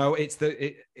 It's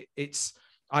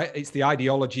the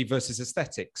ideology versus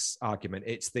aesthetics argument.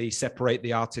 It's the separate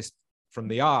the artist from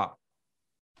the art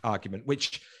argument,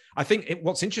 which I think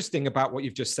what's interesting about what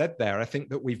you've just said there, I think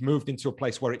that we've moved into a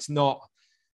place where it's not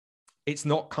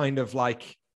kind of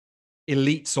like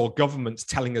elites or governments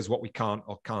telling us what we can't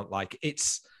or can't like.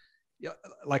 It's,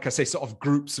 like I say, sort of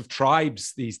groups of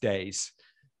tribes these days.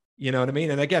 You know what I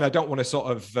mean? And again, I don't want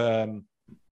to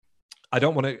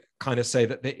kind of say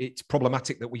that it's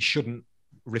problematic that we shouldn't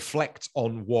reflect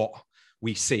on what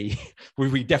we see.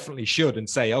 We definitely should, and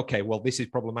say, okay, well, this is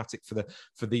problematic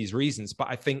for these reasons. But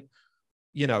I think,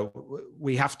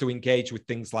 we have to engage with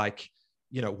things like,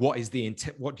 what is the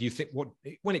intent? What do you think?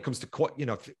 When it comes to,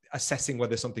 assessing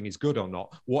whether something is good or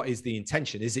not, what is the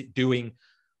intention? Is it doing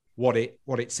what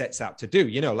it sets out to do?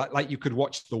 Like you could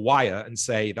watch The Wire and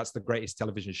say that's the greatest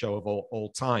television show of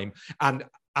all time, and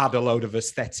add a load of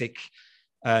aesthetic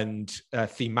and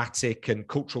thematic and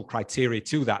cultural criteria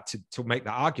to that to make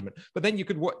that argument. But then you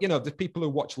could, the people who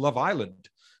watch Love Island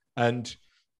and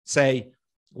say,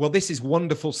 well, this is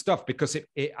wonderful stuff because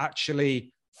it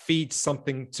actually feeds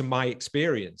something to my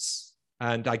experience.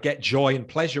 And I get joy and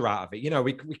pleasure out of it.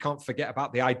 We can't forget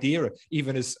about the idea of,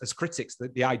 even as critics,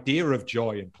 the idea of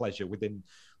joy and pleasure within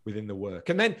the work.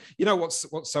 And then,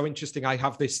 what's so interesting, I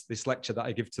have this lecture that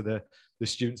I give to the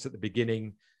students at the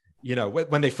beginning,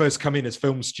 when they first come in as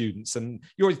film students, and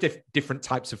you always different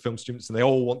types of film students, and they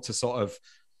all want to sort of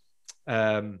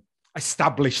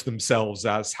establish themselves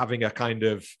as having a kind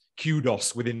of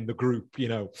kudos within the group,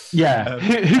 Yeah.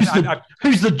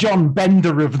 Who's the John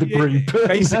Bender of the group?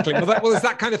 Basically. Well, it's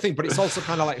that kind of thing, but it's also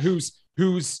kind of like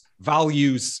whose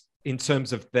values in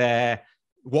terms of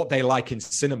what they like in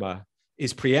cinema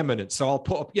is preeminent. So I'll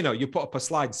put up, you put up a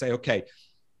slide and say, okay,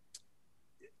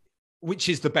 which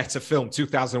is the better film,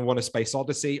 2001: A Space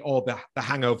Odyssey or The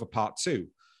Hangover Part 2?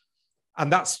 And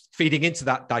that's feeding into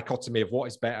that dichotomy of what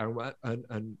is better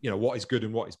and what is good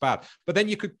and what is bad. But then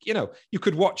you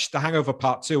could watch The Hangover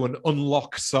Part 2 and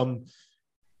unlock some,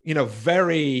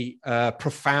 very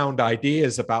profound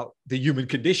ideas about the human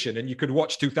condition. And you could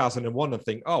watch 2001 and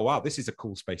think, oh, wow, this is a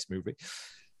cool space movie.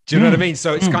 Do you know what I mean?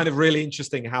 So it's kind of really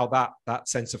interesting how that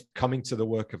sense of coming to the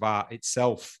work of art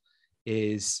itself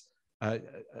is a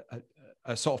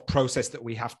sort of process that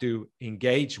we have to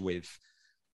engage with.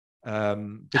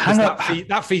 Because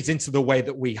that feeds into the way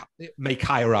that we make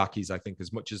hierarchies, I think,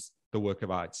 as much as the work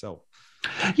of art itself.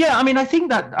 Yeah, I mean, I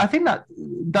think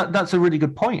that's a really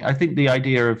good point. I think the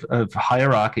idea of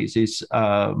hierarchies is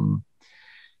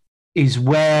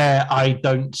where I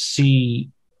don't see,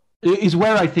 is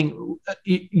where I think,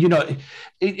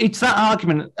 it's that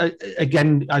argument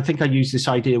again. I think I used this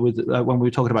idea with when we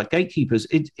were talking about gatekeepers.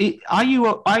 Are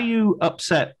you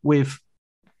upset with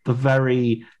the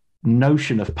very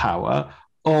notion of power,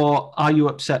 or are you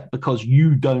upset because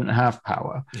you don't have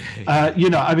power? And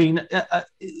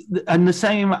the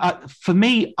same for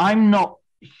me. I'm not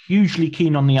hugely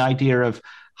keen on the idea of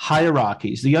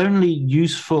hierarchies. The only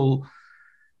useful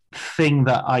thing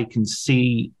that I can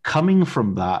see coming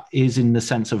from that is in the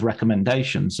sense of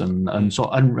recommendations and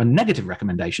negative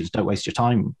recommendations. Don't waste your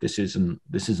time. This isn't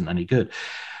any good.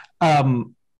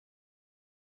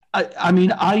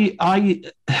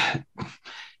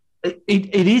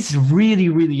 It is really,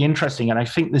 really interesting, and I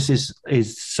think this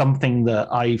is something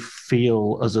that I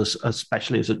feel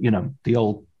especially as the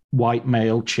old white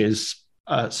male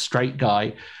straight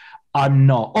guy. I'm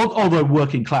not, although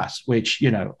working class, which,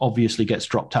 obviously gets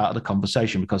dropped out of the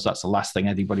conversation because that's the last thing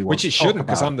anybody wants to talk about. Which it shouldn't,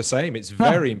 because I'm the same. It's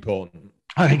very important.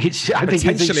 I think it's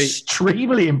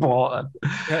extremely important.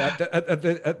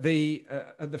 At the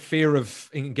fear of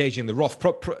engaging the wrath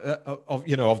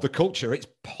of the culture, it's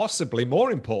possibly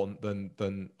more important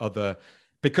than other,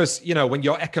 because when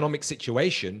your economic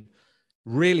situation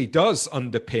really does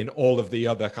underpin all of the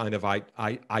other kind of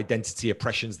identity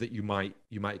oppressions that you might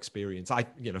experience.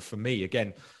 For me,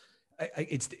 again,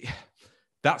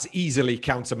 that's easily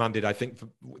countermanded, I think,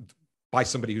 by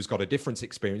somebody who's got a different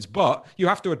experience. But you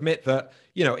have to admit that,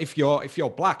 if you're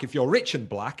black, if you're rich and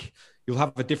black, you'll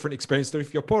have a different experience than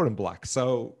if you're poor and black.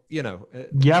 So,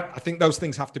 I think those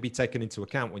things have to be taken into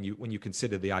account when you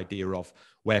consider the idea of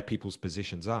where people's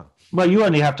positions are. Well, you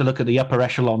only have to look at the upper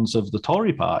echelons of the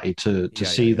Tory party to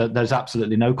see that there's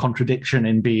absolutely no contradiction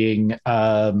in being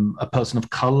a person of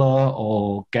color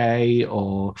or gay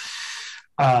or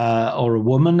a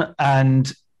woman,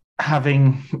 and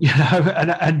having,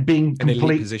 and being an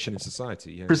elite position in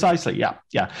society. Yeah, precisely. Yeah.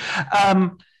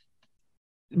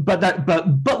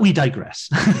 But we digress.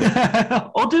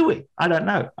 Or do we? I don't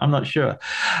know. I'm not sure.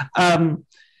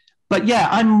 But yeah,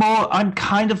 I'm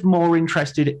kind of more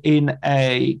interested in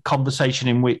a conversation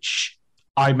in which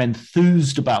I'm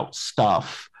enthused about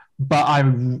stuff, but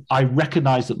I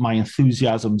recognize that my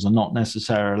enthusiasms are not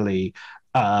necessarily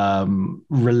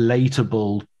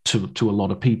relatable to a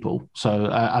lot of people, so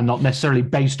are not necessarily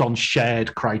based on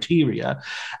shared criteria.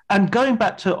 And going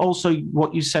back to also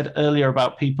what you said earlier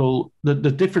about people, the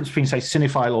difference between, say,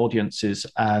 cinephile audiences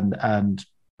and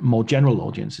more general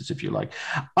audiences, if you like,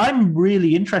 I'm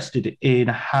really interested in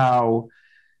how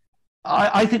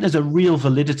I think there's a real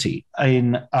validity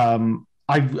in.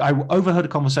 I overheard a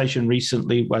conversation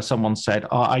recently where someone said,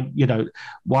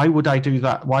 why would I do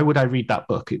that? Why would I read that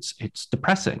book? It's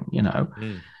depressing,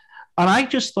 And I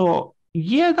just thought,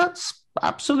 that's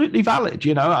absolutely valid,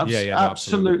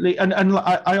 absolutely. And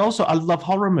I also love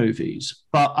horror movies,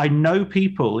 but I know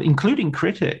people, including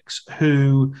critics,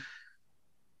 who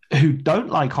don't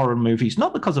like horror movies,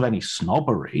 not because of any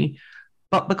snobbery,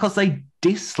 but because they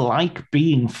dislike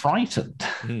being frightened.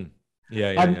 Mm.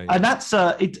 And that's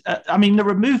there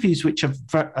are movies which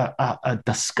are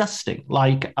disgusting,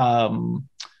 like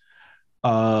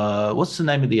what's the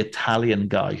name of the Italian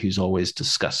guy who's always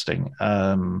disgusting?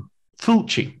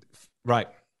 Fulci. Right.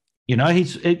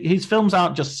 His films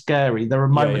aren't just scary. There are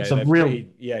moments of real.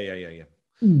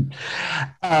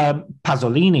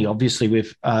 Pasolini, obviously,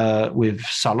 with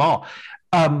Salò.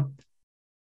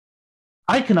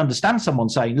 I can understand someone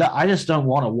saying, "Look, I just don't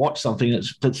want to watch something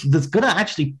that's going to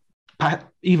actually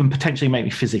even potentially make me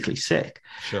physically sick."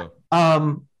 Sure.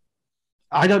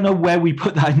 I don't know where we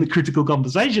put that in the critical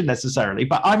conversation necessarily,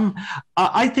 but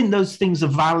I think those things are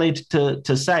valid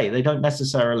to say. They don't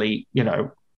necessarily,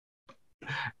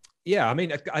 Yeah,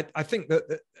 I think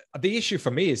that the issue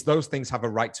for me is those things have a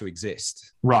right to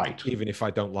exist, right? Even if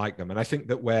I don't like them, and I think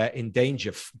that we're in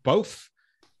danger, both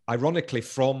ironically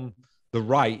from the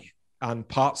right and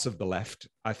parts of the left.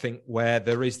 I think where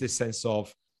there is this sense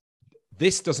of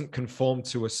this doesn't conform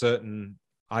to a certain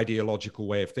ideological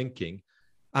way of thinking,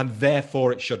 and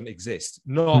therefore it shouldn't exist.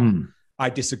 Not, I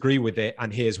disagree with it,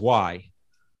 and here's why.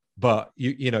 But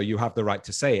you have the right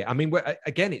to say it.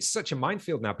 Again, it's such a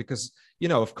minefield now because,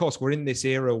 of course, we're in this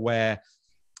era where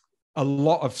a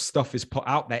lot of stuff is put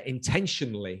out there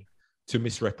intentionally to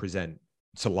misrepresent,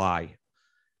 to lie.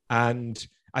 And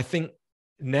I think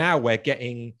now we're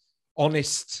getting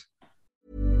honest.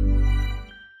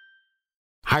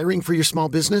 Hiring for your small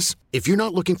business? If you're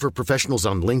not looking for professionals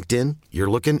on LinkedIn,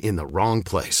 you're looking in the wrong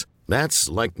place. That's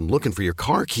like looking for your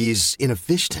car keys in a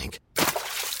fish tank.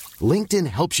 LinkedIn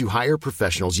helps you hire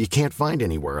professionals you can't find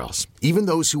anywhere else, even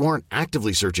those who aren't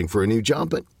actively searching for a new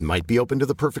job but might be open to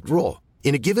the perfect role.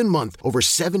 In a given month, over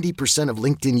 70% of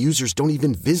LinkedIn users don't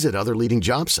even visit other leading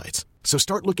job sites. So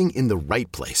start looking in the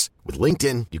right place. With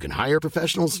LinkedIn, you can hire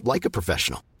professionals like a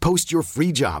professional. Post your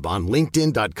free job on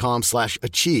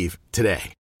linkedin.com/achieve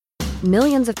today.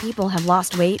 Millions of people have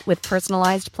lost weight with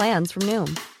personalized plans from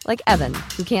Noom. Like Evan,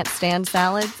 who can't stand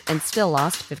salads and still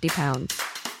lost 50 pounds.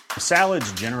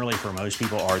 Salads generally for most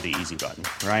people are the easy button,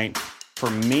 right? For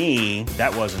me,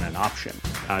 that wasn't an option.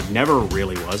 I never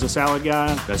really was a salad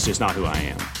guy. That's just not who I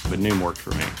am. But Noom worked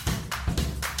for me.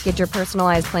 Get your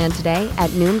personalized plan today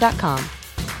at Noom.com.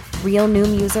 Real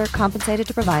Noom user compensated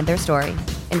to provide their story.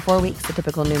 In 4 weeks, the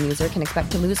typical Noom user can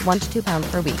expect to lose 1 to 2 pounds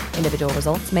per week. Individual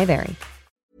results may vary.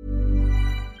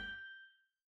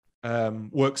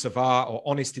 Works of art or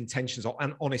honest intentions or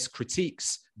honest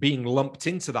critiques being lumped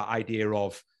into that idea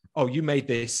of, oh, you made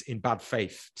this in bad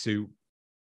faith to,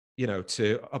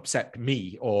 to upset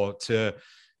me or to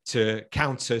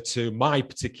counter to my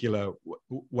particular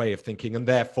way of thinking, and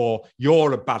therefore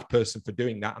you're a bad person for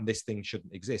doing that and this thing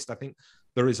shouldn't exist. I think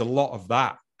there is a lot of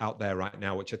that out there right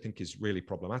now, which I think is really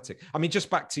problematic. I mean, just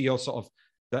back to your sort of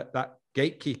that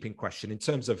gatekeeping question in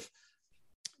terms of,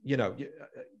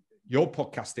 your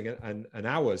podcasting and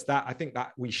ours, that I think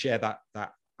that we share that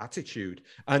attitude.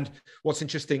 And what's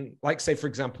interesting, like say, for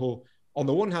example, on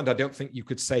the one hand, I don't think you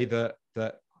could say that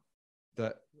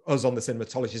us on the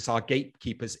Cinematologists are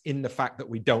gatekeepers in the fact that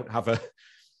we don't have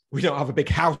a big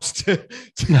house to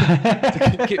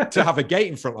have a gate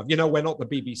in front of. We're not the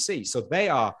BBC, so they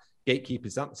are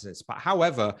gatekeepers in that sense. But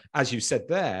however, as you said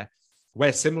there,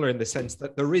 we're similar in the sense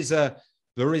that there is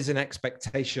an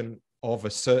expectation of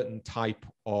a certain type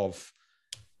of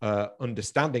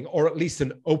understanding, or at least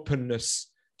an openness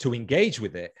to engage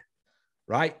with it,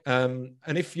 right? And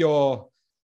if you're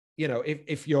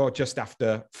if you're just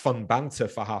after fun banter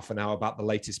for half an hour about the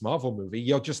latest Marvel movie,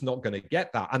 you're just not going to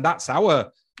get that. And that's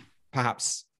our,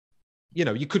 perhaps,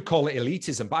 you could call it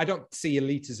elitism, but I don't see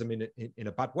elitism in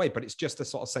a bad way, but it's just a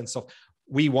sort of sense of,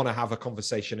 we want to have a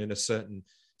conversation in a certain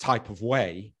type of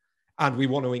way, and we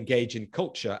want to engage in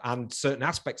culture and certain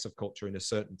aspects of culture in a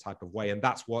certain type of way. And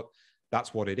that's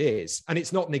what it is. And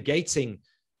it's not negating,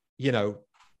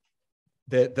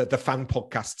 the fan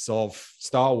podcasts of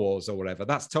Star Wars or whatever.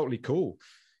 That's totally cool.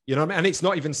 And it's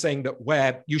not even saying that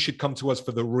where you should come to us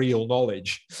for the real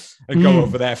knowledge and go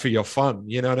over there for your fun.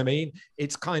 You know what I mean?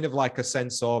 It's kind of like a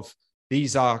sense of,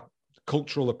 these are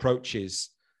cultural approaches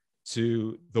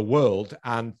to the world,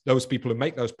 and those people who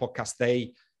make those podcasts,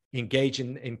 they engage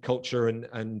in culture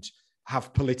and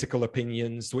have political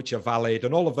opinions which are valid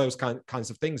and all of those kinds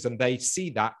of things, and they see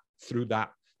that through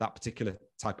that particular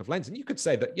type of lens. And you could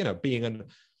say that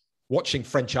watching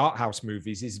French art house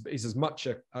movies is as much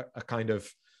a kind of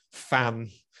fan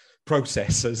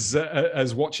process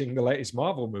as watching the latest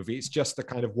Marvel movie. It's just a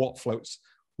kind of what floats,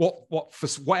 what for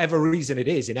whatever reason it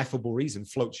is, ineffable reason,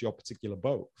 floats your particular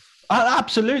boat.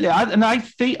 Absolutely.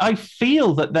 I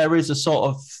feel that there is a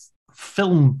sort of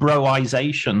film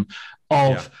broization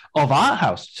of art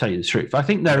house, to tell you the truth. I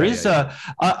think there is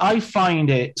I find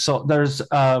it, so there's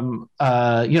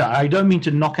I don't mean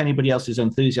to knock anybody else's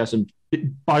enthusiasm,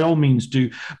 by all means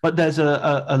do, but there's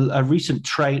a recent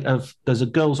trait of, there's a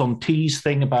Girls on Tees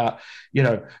thing about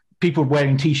people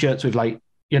wearing t-shirts with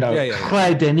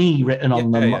Claire Denis written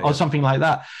on them or something like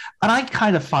that, and I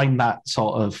kind of find that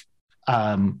sort of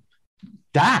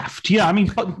daft.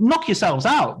 Knock yourselves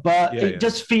out, but it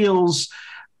just feels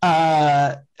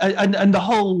and the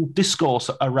whole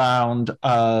discourse around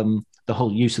the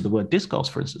whole use of the word discourse,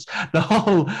 for instance, the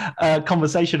whole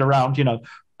conversation around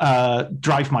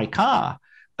Drive My Car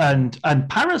and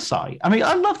Parasite. I mean,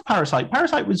 I love Parasite.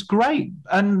 Parasite was great,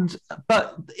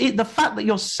 but the fact that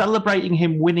you're celebrating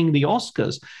him winning the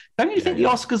Oscars, don't you think the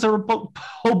Oscars are a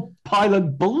whole pile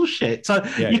of bullshit? So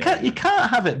you can't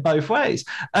have it both ways.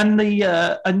 And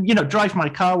Drive My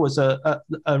Car was a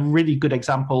really good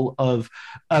example of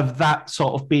that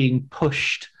sort of being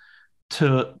pushed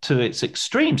to its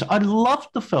extremes. I loved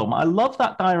the film. I love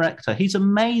that director. He's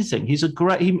amazing. He's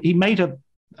he made a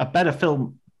better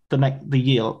film the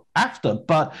year after,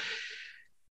 but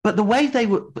the way they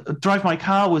would Drive My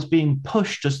Car was being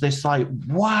pushed as this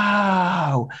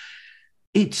wow,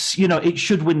 it's it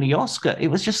should win the Oscar. It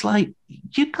was just like,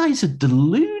 you guys are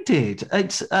deluded.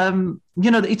 It's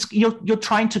it's you're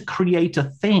trying to create a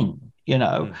thing,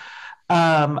 and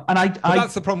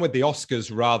that's the problem with the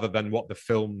Oscars rather than what the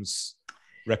films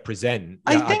represent.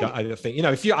 I think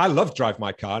I love Drive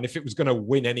My Car, and if it was going to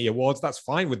win any awards, that's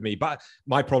fine with me. But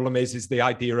my problem is the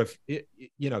idea of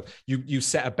you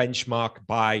set a benchmark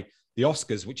by the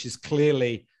Oscars, which is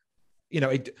clearly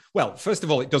first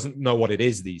of all, it doesn't know what it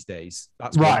is these days.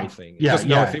 That's one thing. It doesn't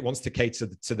know if it wants to cater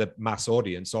to the mass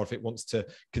audience or if it wants to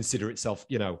consider itself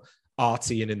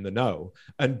arty and in the know.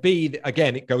 And B,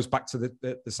 again, it goes back to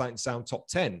the Sight and Sound top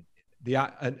 10.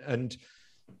 And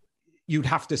you'd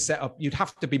have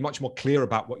to be much more clear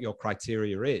about what your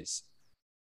criteria is.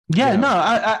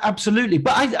 Absolutely.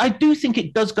 But I do think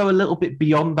it does go a little bit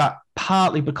beyond that,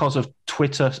 partly because of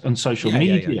Twitter and social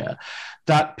media,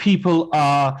 that people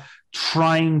are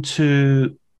trying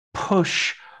to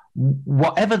push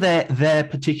whatever their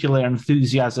particular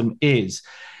enthusiasm is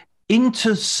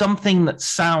into something that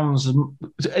sounds,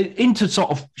 into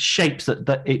sort of shapes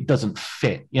that it doesn't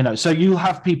fit, So you'll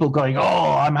have people going,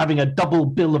 "Oh, I'm having a double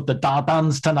bill of the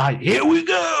Dardans tonight. Here we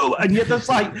go," and you're just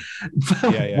like,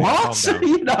 "What?"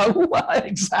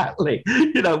 Exactly.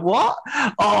 What?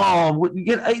 Oh,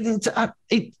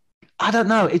 I don't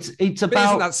know. It's about,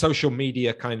 isn't that social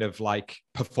media kind of like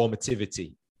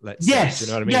performativity? let's say. Yes. Do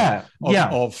you know what I mean? Yeah.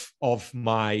 Of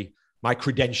my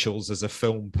credentials as a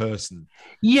film person.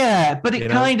 Yeah, but it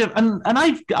kind of, and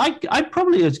I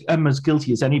probably am as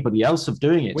guilty as anybody else of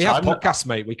doing it. We have podcasts,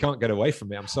 mate. We can't get away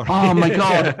from it. I'm sorry. Oh my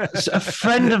God. A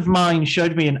friend of mine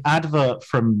showed me an advert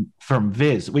from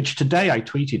Viz, which today I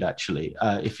tweeted actually.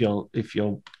 If you're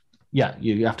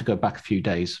you have to go back a few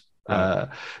days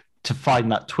to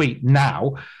find that tweet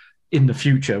now in the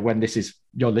future when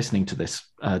you're listening to this,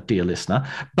 dear listener.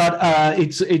 But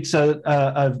it's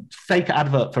a fake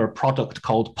advert for a product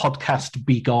called Podcast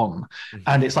Be Gone.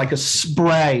 And it's like a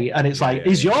spray. And it's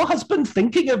is your husband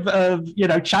thinking of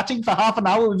chatting for half an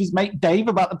hour with his mate Dave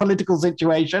about the political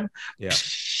situation? Yeah.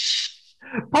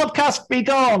 Podcast Be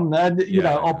Gone, and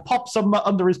or pop some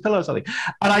under his pillow or something.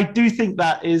 And I do think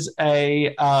that is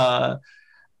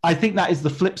I think that is the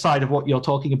flip side of what you're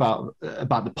talking about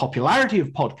the popularity of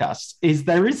podcasts. Is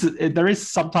there is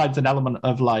sometimes an element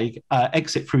of like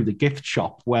exit through the gift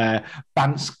shop where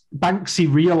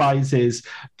Banksy realizes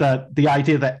that the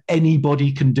idea that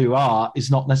anybody can do art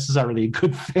is not necessarily a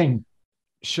good thing.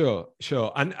 Sure.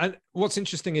 And what's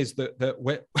interesting is that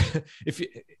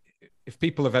if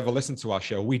people have ever listened to our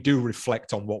show, we do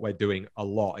reflect on what we're doing a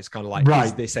lot. It's kind of like,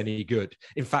 is this any good?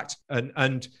 In fact,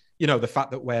 and the fact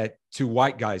that we're two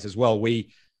white guys as well,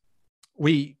 we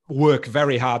work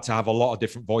very hard to have a lot of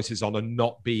different voices on and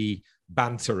not be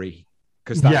bantery,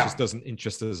 because that just doesn't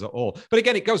interest us at all. But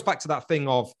again, it goes back to that thing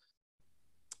of,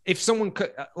 if someone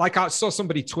could, like I saw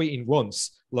somebody tweeting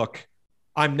once, look,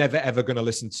 I'm never ever going to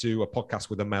listen to a podcast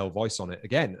with a male voice on it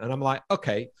again. And I'm like,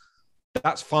 okay,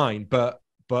 that's fine. But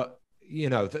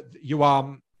you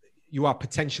are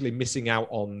potentially missing out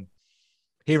on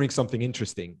hearing something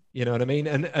interesting, you know what I mean?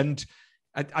 And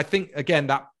I think, again,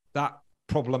 that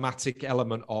problematic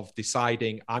element of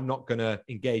deciding I'm not going to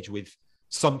engage with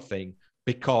something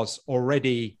because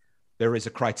already there is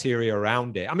a criteria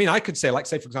around it. I mean, I could say,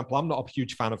 for example, I'm not a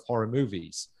huge fan of horror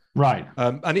movies. Right.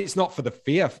 And it's not for the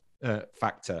fear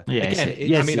factor. Yes, Again, it is.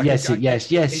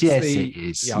 Yes,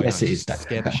 it is. That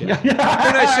scared the shit out of me.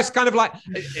 It's just kind of like,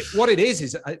 what it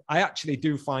is I actually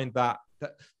do find that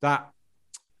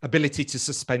ability to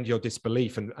suspend your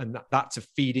disbelief and that to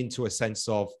feed into a sense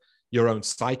of your own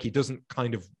psyche doesn't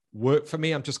kind of work for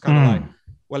me. I'm just kind of like,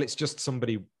 well, it's just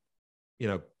somebody,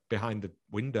 behind the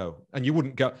window, and you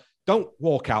wouldn't don't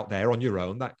walk out there on your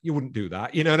own. That you wouldn't do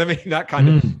that. You know what I mean? That kind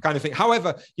of thing.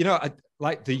 However, I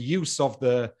like the use of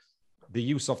the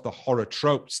horror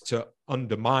tropes to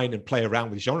undermine and play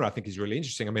around with genre, I think is really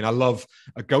interesting. I mean, I love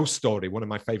A Ghost Story, one of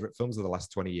my favorite films of the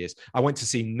last 20 years. I went to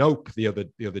see Nope the other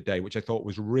day, which I thought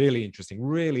was really interesting,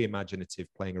 really imaginative,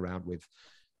 playing around with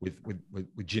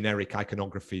generic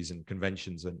iconographies and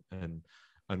conventions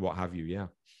and what have you. Yeah.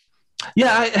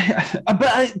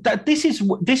 But this is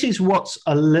what's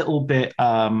a little bit,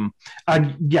 and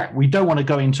we don't want to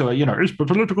go into is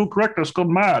political correctness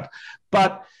gone mad,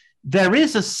 but there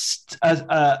is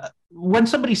when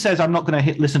somebody says I'm not going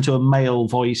to listen to a male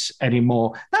voice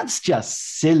anymore, that's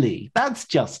just silly. That's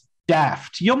just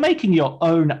daft. You're making your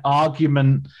own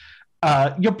argument.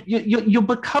 You're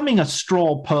becoming a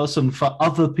straw person for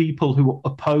other people who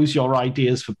oppose your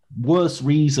ideas for worse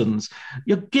reasons.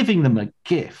 You're giving them a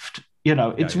gift.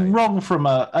 It's wrong from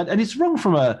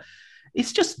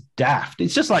it's just daft.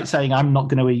 It's just like saying I'm not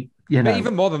going to eat. But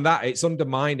even more than that, it's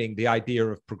undermining the idea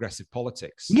of progressive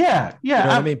politics. Yeah. You know what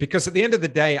I mean? Because at the end of the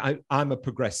day, I'm a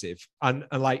progressive, and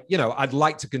I'd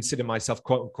like to consider myself,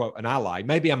 quote unquote, an ally.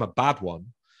 Maybe I'm a bad one,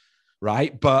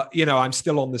 right? But I'm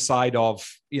still on the side of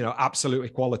absolute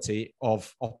equality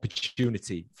of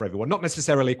opportunity for everyone, not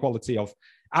necessarily equality of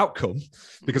outcome,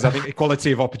 because I think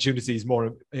equality of opportunity is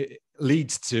more, it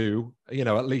leads to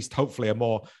at least hopefully a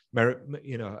more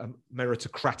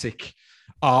meritocratic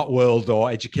art world or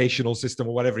educational system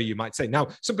or whatever you might say. Now,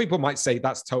 some people might say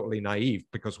that's totally naive,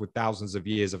 because with thousands of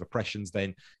years of oppressions,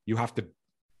 then you have to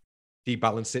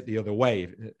debalance it the other way,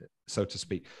 so to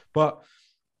speak. But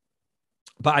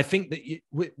I think that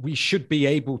we should be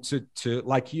able to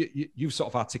like you sort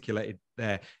of articulated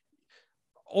there,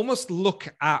 almost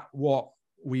look at what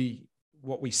we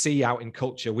see out in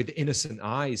culture with innocent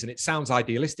eyes. And it sounds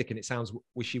idealistic and it sounds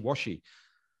wishy-washy,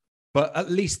 but at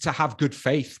least to have good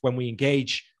faith when we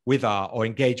engage with art or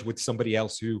engage with somebody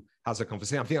else who has a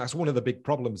conversation. I think that's one of the big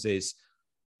problems is,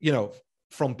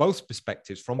 from both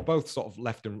perspectives, from both sort of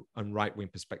left and right wing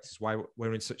perspectives, why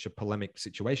we're in such a polemic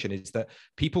situation is that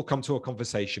people come to a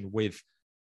conversation with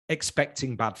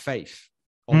expecting bad faith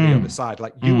on the other side.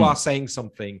 Like you are saying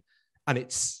something and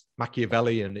it's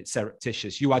Machiavellian, it's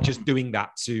surreptitious. You are just doing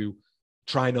that to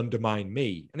try and undermine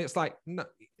me. And it's like, no,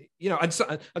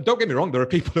 and don't get me wrong, there are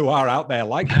people who are out there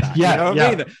like that. Yeah, you know what yeah.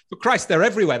 I mean? For Christ, they're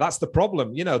everywhere. That's the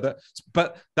problem,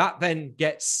 but that then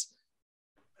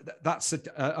that's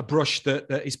a brush that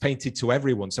is painted to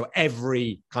everyone. So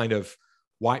every kind of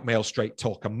white male straight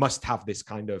talker must have this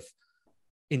kind of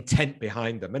intent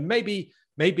behind them. And maybe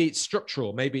it's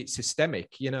structural, maybe it's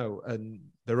systemic, and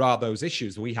there are those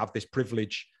issues. We have this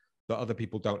privilege that other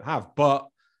people don't have. But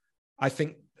I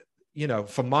think,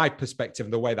 from my perspective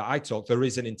and the way that I talk, there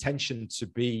is an intention to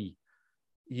be,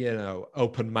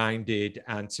 open-minded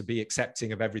and to be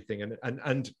accepting of everything.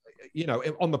 And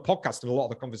on the podcast and a lot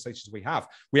of the conversations we have,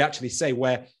 we actually say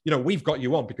we've got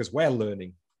you on because we're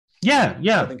learning. Yeah.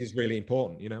 I think is really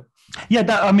important, Yeah,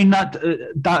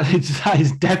 that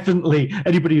is definitely,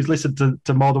 anybody who's listened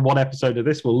to more than one episode of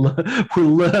this will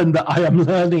learn that I am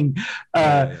learning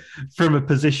from a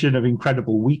position of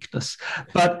incredible weakness.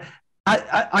 But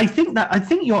I think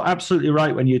you're absolutely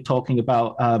right when you're talking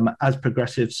about as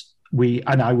progressives,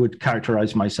 and I would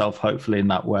characterize myself hopefully in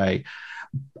that way.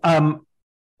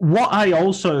 What I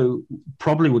also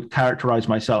probably would characterize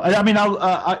myself,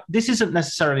 this isn't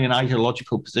necessarily an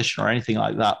ideological position or anything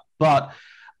like that, but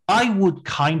I would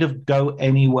kind of go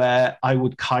anywhere. I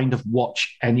would kind of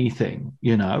watch anything,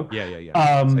 Yeah.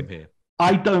 Same here.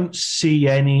 I don't see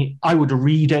I would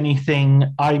read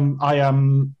anything. I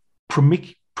am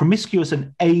promiscuous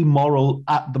and amoral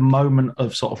at the moment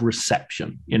of sort of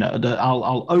reception.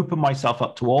 I'll open myself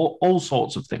up to all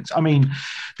sorts of things. I mean,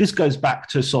 this goes back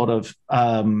to sort of,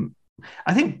 I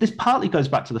think this partly goes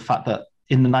back to the fact that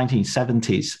in the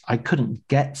 1970s, I couldn't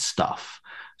get stuff.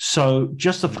 So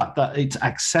just the fact that it's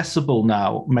accessible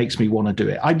now makes me want to do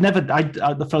it.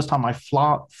 The first time I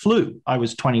flew, I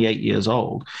was 28 years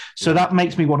old. So that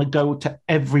makes me want to go to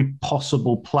every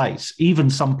possible place, even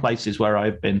some places where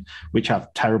I've been, which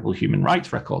have terrible human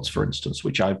rights records, for instance,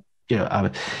 which I've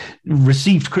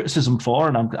received criticism for,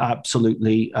 and I'm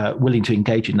absolutely willing to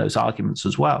engage in those arguments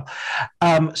as well.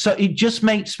 So it just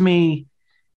makes me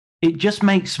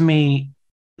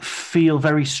feel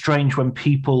very strange when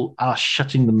people are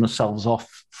shutting themselves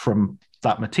off from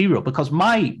that material, because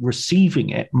my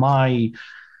receiving it, my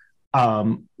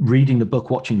reading the book,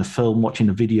 watching the film, watching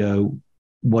the video,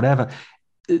 whatever,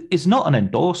 is not an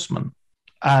endorsement.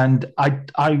 And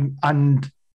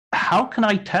and how can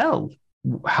I tell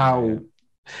how?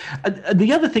 And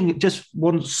the other thing,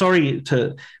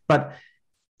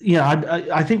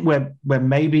 I think we're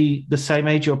maybe the same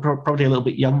age, or probably a little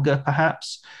bit younger,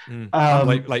 perhaps. I'm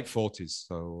late 40s,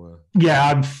 so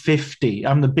I'm 50.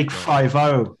 I'm the big 50.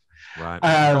 Right,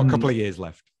 got a couple of years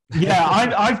left. Yeah,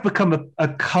 I've become a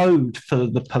code for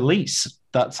the police.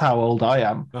 That's how old I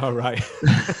am. Oh, right.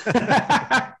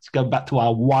 Let's go back to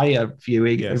our Wire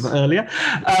viewing earlier.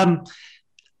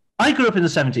 I grew up in the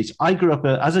 70s. I grew up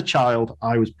as a child.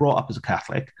 I was brought up as a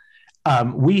Catholic.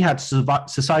 We had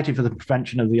Society for the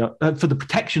Prevention of for the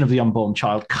Protection of the Unborn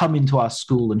Child come into our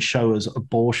school and show us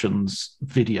abortions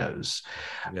videos.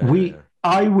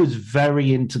 I was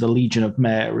very into the Legion of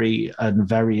Mary and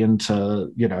very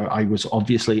into, I was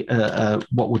obviously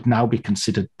what would now be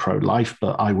considered pro-life,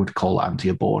 but I would call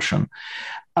anti-abortion.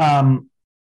 I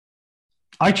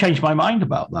changed my mind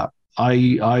about that.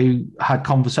 I had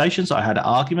conversations, I had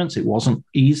arguments. It wasn't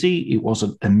easy, it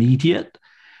wasn't immediate,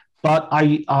 but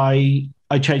I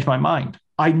changed my mind.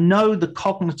 I know the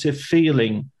cognitive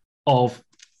feeling of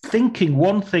thinking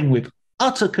one thing with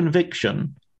utter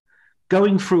conviction,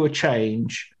 going through a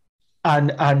change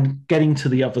and getting to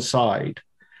the other side.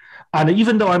 And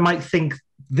even though I might think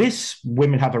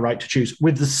women have a right to choose,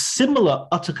 with the similar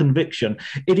utter conviction,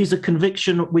 it is a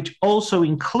conviction which also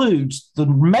includes the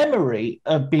memory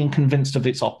of being convinced of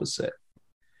its opposite.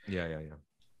 Yeah.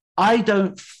 I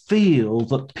don't feel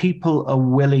that people are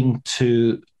willing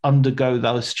to undergo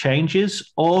those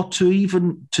changes or to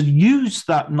use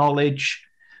that knowledge.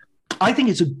 I think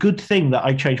it's a good thing that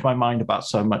I changed my mind about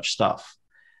so much stuff.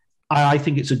 I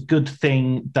think it's a good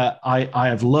thing that I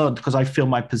have learned, because I feel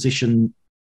my position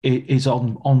is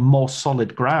on more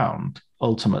solid ground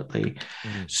ultimately.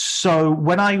 So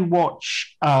when I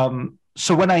watch,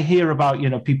 when I hear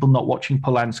about people not watching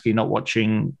Polanski, not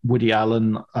watching Woody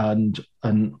Allen, and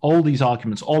all these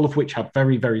arguments, all of which have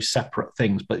very, very separate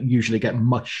things, but usually get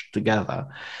mushed together,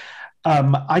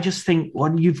 I just think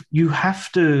you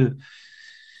have to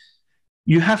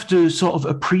sort of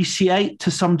appreciate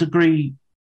to some degree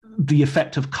the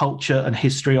effect of culture and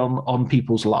history on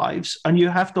people's lives. And you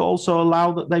have to also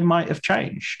allow that they might have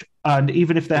changed. And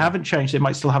even if they haven't changed, they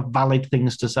might still have valid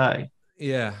things to say.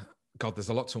 Yeah. God, there's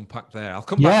a lot to unpack there. I'll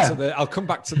come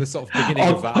back to the sort of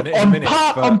beginning of that in a minute.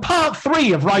 On part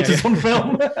 3 of Writers on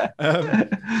Film.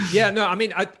 I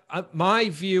mean, my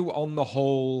view on the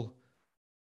whole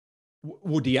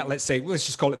let's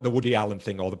just call it the Woody Allen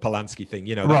thing or the Polanski thing,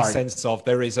 that sense of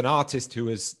there is an artist who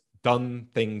has done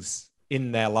things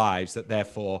in their lives that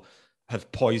therefore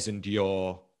have poisoned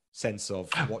your sense of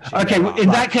watching. Okay, in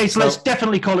that case, let's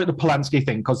definitely call it the Polanski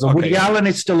thing, because Woody Allen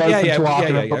is still open to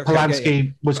argument, but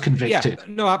Polanski was convicted. Yeah,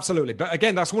 no, absolutely. But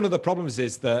again, that's one of the problems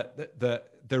is that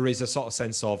there is a sort of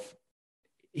sense of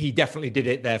he definitely did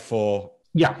it, therefore...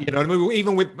 Yeah. You know what I mean?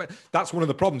 Even with... That's one of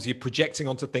the problems. You're projecting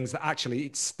onto things that actually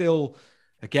it's still...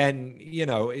 Again,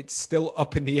 it's still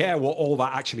up in the air what all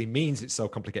that actually means. It's so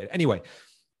complicated. Anyway,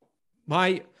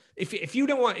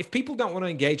 if people don't want to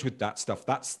engage with that stuff,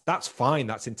 that's fine.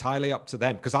 That's entirely up to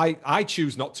them. Because I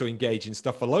choose not to engage in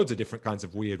stuff for loads of different kinds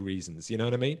of weird reasons. You know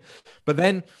what I mean? But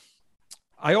then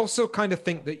I also kind of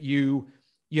think that you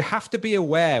have to be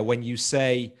aware when you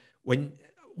say,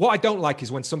 what I don't like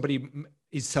is when somebody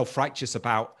is self-righteous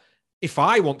about, if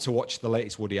I want to watch the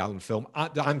latest Woody Allen film,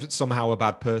 I'm somehow a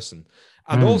bad person.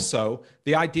 And also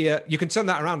the idea, you can turn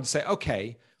that around and say,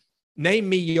 okay, name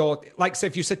me say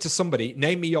if you said to somebody,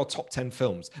 name me your top 10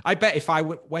 films. I bet if I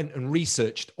went and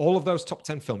researched all of those top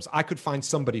 10 films, I could find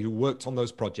somebody who worked on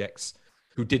those projects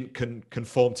who didn't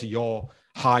conform to your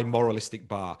high moralistic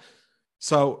bar.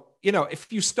 So,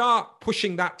 if you start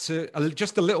pushing that to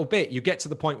just a little bit, you get to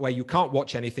the point where you can't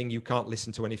watch anything, you can't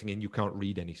listen to anything, and you can't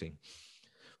read anything.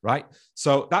 Right?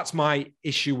 So that's my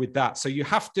issue with that. So you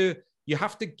have to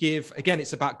give, again,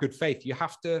 it's about good faith. You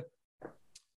have to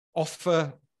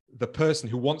offer the person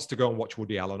who wants to go and watch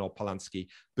Woody Allen or Polanski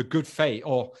the good faith,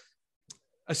 or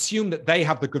assume that they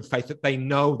have the good faith, that they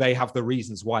know they have the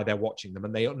reasons why they're watching them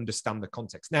and they understand the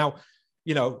context. Now,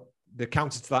 the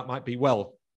counter to that might be,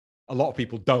 well, a lot of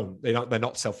people don't. They're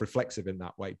not self-reflexive in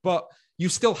that way, but you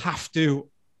still have to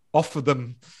offer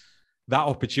them that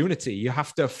opportunity. You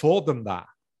have to afford them that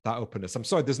openness. I'm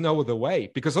sorry, there's no other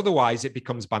way, because otherwise it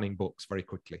becomes banning books very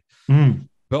quickly.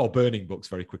 Or burning books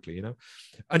very quickly,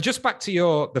 And just back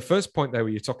to the first point there,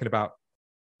 where you're talking about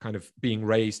kind of being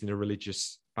raised in a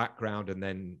religious background and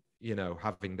then,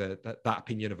 having that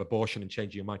opinion of abortion and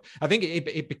changing your mind. I think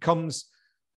it becomes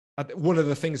one of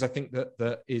the things I think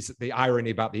that is the irony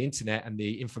about the internet and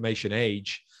the information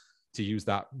age, to use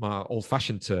that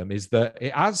old-fashioned term, is that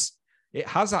it has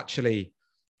actually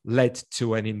led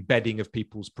to an embedding of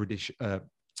people's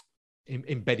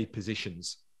embedded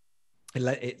positions.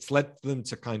 It's led them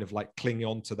to kind of like cling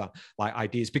on to that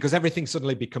ideas, because everything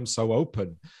suddenly becomes so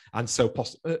open, and so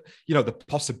the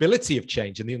possibility of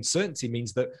change and the uncertainty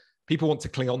means that people want to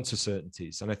cling on to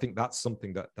certainties. And I think that's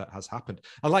something that has happened.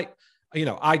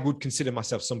 I would consider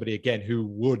myself somebody, again, who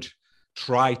would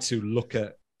try to look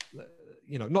at,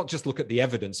 not just look at the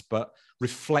evidence, but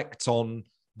reflect on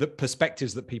the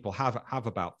perspectives that people have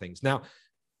about things. Now,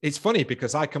 it's funny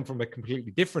because I come from a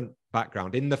completely different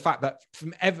background, in the fact that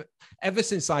from ever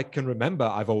since I can remember,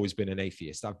 I've always been an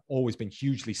atheist. I've always been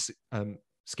hugely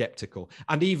skeptical,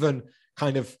 and even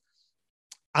kind of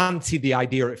anti the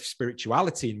idea of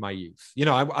spirituality in my youth.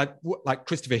 I like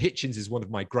Christopher Hitchens is one of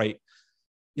my great,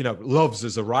 loves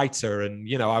as a writer.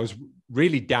 And, I was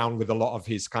really down with a lot of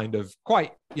his kind of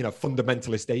quite,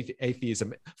 fundamentalist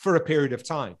atheism for a period of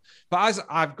time. But as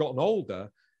I've gotten older,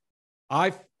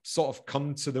 I've sort of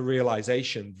come to the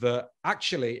realization that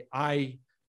actually I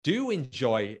do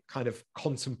enjoy kind of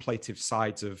contemplative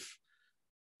sides of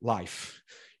life,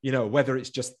 whether it's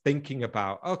just thinking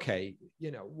about, okay,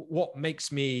 what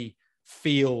makes me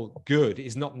feel good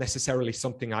is not necessarily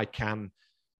something I can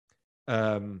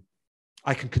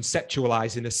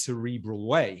conceptualize in a cerebral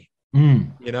way,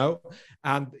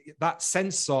 and that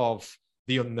sense of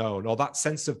the unknown, or that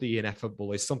sense of the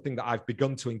ineffable, is something that I've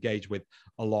begun to engage with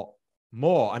a lot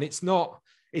more. And it's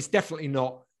definitely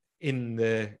not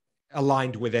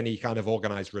aligned with any kind of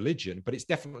organized religion, but it's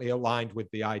definitely aligned with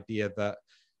the idea that,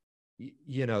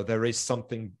 there is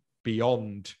something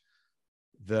beyond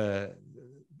the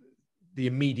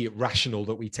immediate rational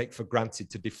that we take for granted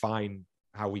to define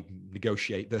how we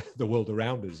negotiate the world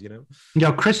around us,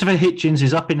 Christopher Hitchens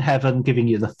is up in heaven giving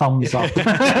you the thumbs up.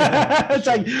 It's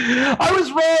like, I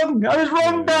was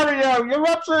wrong, Dario. You're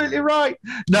absolutely right.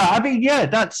 No, I mean,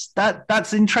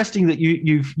 that's interesting that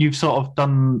you've sort of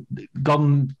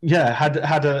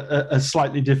had a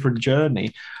slightly different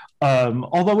journey.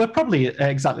 Although we're probably at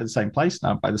exactly the same place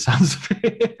now, by the sounds of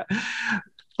it.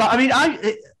 But I mean,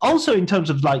 also in terms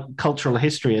of like cultural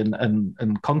history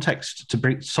and context, to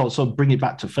bring it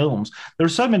back to films, there are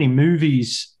so many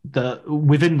movies that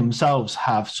within themselves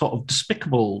have sort of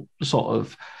despicable sort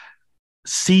of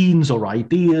scenes or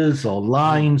ideas or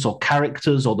lines or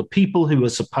characters or the people who are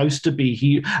supposed to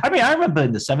be. I mean, I remember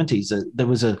in the 70s there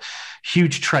was a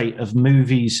huge trait of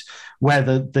movies where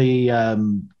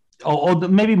or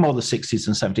maybe more the 60s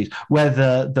and 70s, where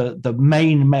the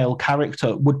main male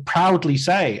character would proudly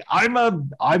say, I'm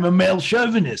a male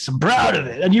chauvinist, I'm proud of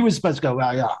it. And you were supposed to go,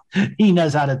 well, yeah, he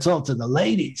knows how to talk to the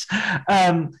ladies.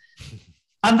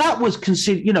 And that was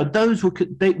considered,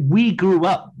 we grew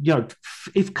up,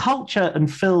 if culture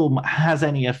and film has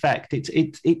any effect,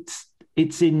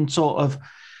 it's in sort of,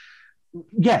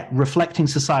 reflecting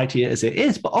society as it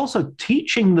is, but also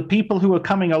teaching the people who are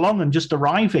coming along and just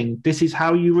arriving, this is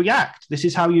how you react, this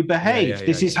is how you behave,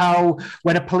 this is how,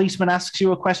 when a policeman asks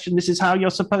you a question, this is how you're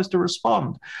supposed to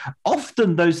respond.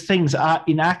 Often those things are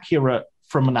inaccurate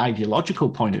from an ideological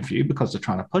point of view because they're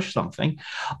trying to push something.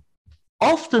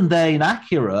 Often they're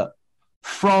inaccurate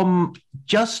from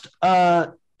just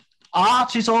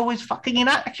art is always fucking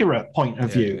inaccurate point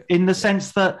of view, in the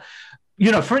sense that,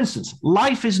 for instance,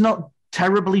 life is not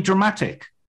terribly dramatic,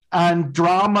 and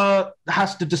drama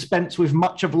has to dispense with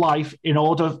much of life in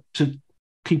order to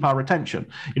keep our attention.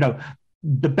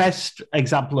 The best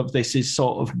example of this is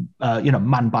sort of,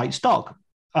 Man Bites Dog.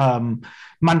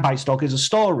 Man Bites Dog is a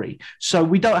story. So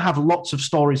we don't have lots of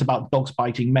stories about dogs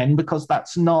biting men because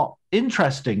that's not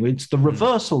interesting. It's the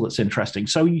reversal that's interesting.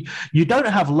 So you don't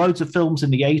have loads of films in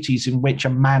the 80s in which a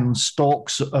man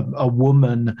stalks a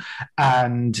woman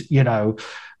and,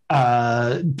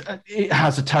 it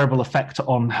has a terrible effect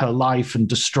on her life and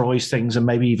destroys things and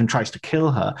maybe even tries to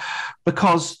kill her,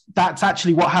 because that's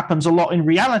actually what happens a lot in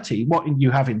reality. What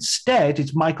you have instead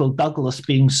is Michael Douglas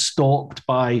being stalked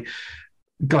by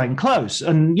Glenn Close.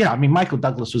 And, Michael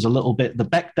Douglas was a little bit the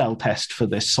Bechdel test for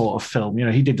this sort of film.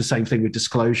 He did the same thing with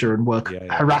Disclosure and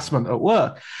harassment at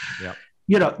work. Yeah.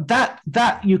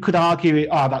 That you could argue,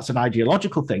 that's an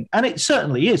ideological thing. And it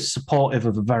certainly is supportive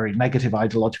of a very negative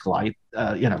ideological,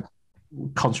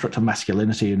 construct of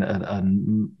masculinity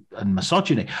and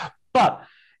misogyny. But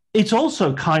it's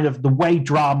also kind of the way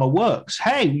drama works.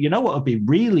 Hey, what would be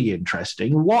really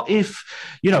interesting? What if,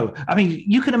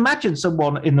 you can imagine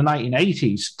someone in the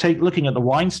 1980s looking at the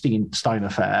Weinstein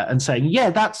affair and saying, yeah,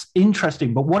 that's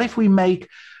interesting, but what if we make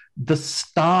the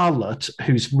starlet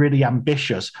who's really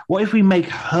ambitious, what if we make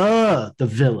her the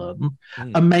villain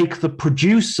and make the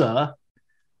producer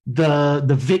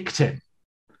the victim?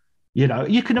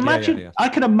 You can imagine, I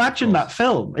can imagine that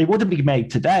film. It wouldn't be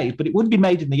made today, but it would be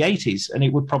made in the 80s, and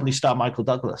it would probably star Michael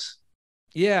Douglas.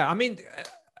 Yeah,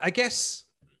 I guess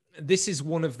this is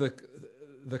one of the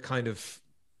kind of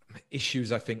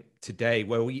issues, I think, today,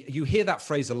 where you hear that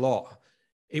phrase a lot,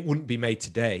 it wouldn't be made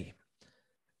today.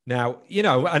 Now,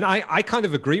 and I kind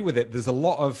of agree with it. There's a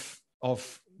lot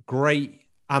of great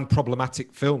and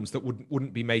problematic films that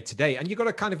wouldn't be made today. And you've got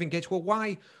to kind of engage, well,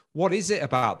 why? What is it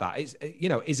about that?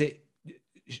 Is it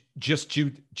just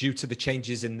due to the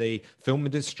changes in the film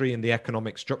industry and the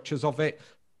economic structures of it?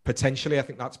 Potentially, I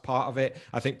think that's part of it.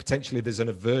 I think potentially there's an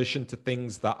aversion to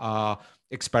things that are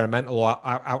experimental or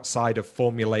outside of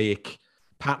formulaic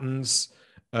patterns,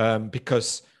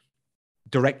 because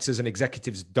directors and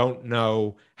executives don't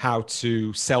know how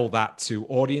to sell that to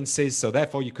audiences. So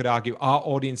therefore, you could argue, are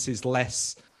audiences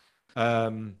less,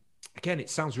 again, it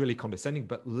sounds really condescending,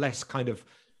 but less kind of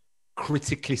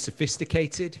critically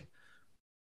sophisticated,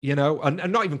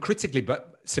 and not even critically,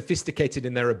 but sophisticated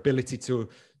in their ability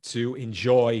to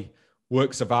enjoy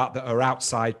works of art that are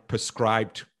outside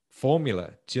prescribed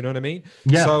formula. Do you know what I mean?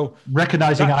 Yeah. So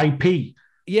recognizing IP.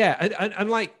 Yeah. And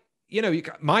like,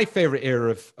 my favorite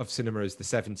era of cinema is the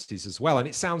 70s as well. And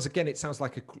it sounds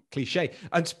like a cliche.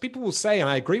 And people will say, and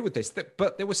I agree with this,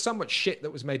 but there was so much shit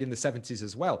that was made in the 70s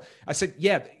as well. I said,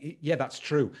 yeah, that's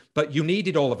true. But you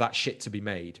needed all of that shit to be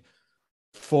made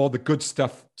for the good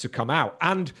stuff to come out.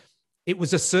 And it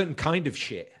was a certain kind of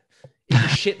shit. It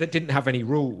was shit that didn't have any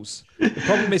rules. The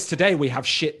problem is today we have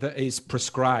shit that is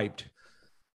prescribed.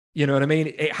 You know what I mean?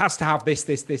 It has to have this,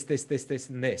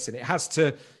 and this. And it has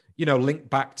to, link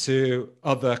back to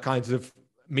other kinds of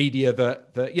media that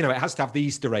it has to have the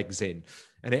Easter eggs in.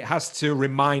 And it has to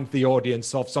remind the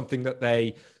audience of something that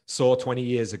they saw 20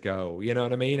 years ago. You know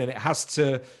what I mean? And it has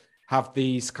to have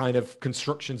these kind of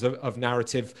constructions of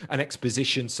narrative and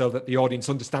exposition so that the audience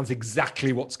understands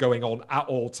exactly what's going on at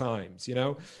all times,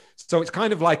 So it's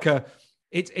kind of like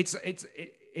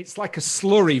it's like a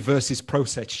slurry versus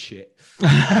processed shit.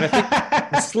 And I think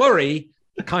the slurry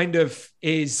kind of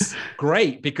is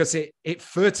great because it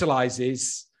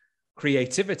fertilizes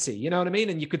creativity, you know what I mean?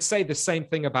 And you could say the same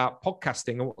thing about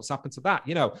podcasting and what's happened to that.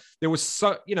 There was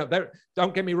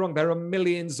don't get me wrong, there are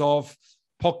millions of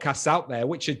podcasts out there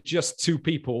which are just two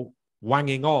people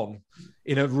wanging on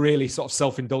in a really sort of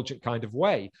self-indulgent kind of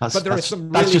way. But there are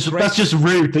some that's really that's just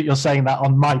rude that you're saying that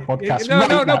on my podcast.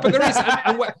 No, but there is.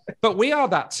 But we are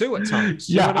that too at times.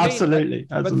 Yeah, absolutely.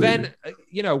 But then,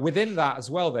 within that as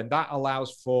well, then that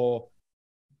allows for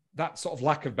that sort of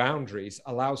lack of boundaries,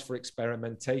 allows for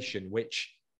experimentation,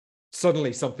 which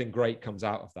suddenly something great comes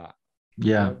out of that.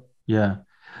 Yeah, yeah.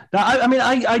 Now,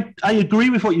 I agree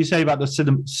with what you say about the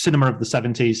cinema of the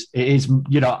 70s. It is,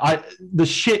 the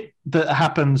shit that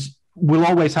happens will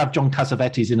always have John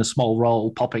Cassavetes in a small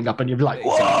role popping up, and you'll be like,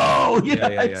 whoa!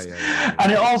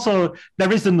 And it also,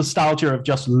 there is the nostalgia of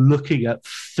just looking at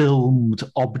filmed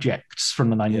objects from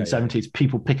the 1970s,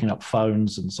 people picking up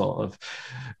phones and sort of,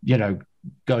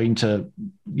 going to,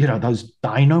 those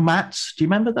Dynomats. Do you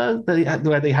remember those?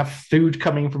 Where they have food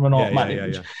coming from an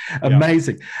automatic?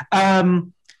 Amazing.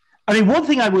 One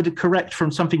thing I would correct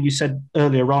from something you said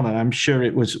earlier on, and I'm sure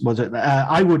it was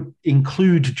I would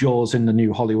include Jaws in the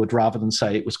New Hollywood rather than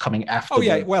say it was coming after.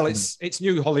 It's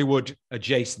New Hollywood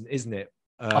adjacent, isn't it?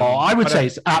 I would say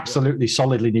it's absolutely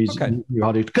solidly New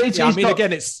Hollywood. It's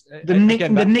the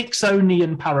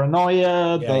Nixonian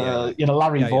paranoia,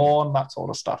 Larry Vaughn, that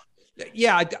sort of stuff.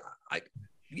 Yeah,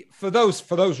 for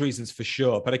those reasons for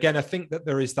sure. But again, I think that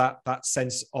there is that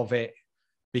sense of it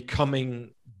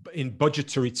becoming, in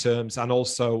budgetary terms and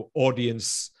also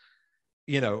audience,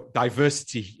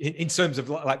 diversity in terms of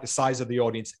like the size of the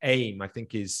audience aim, I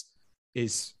think is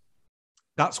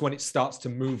that's when it starts to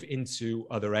move into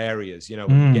other areas,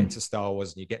 when you get to Star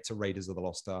Wars and you get to Raiders of the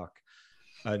Lost Ark.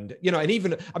 And, and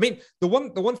even, the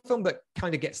one film that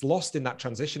kind of gets lost in that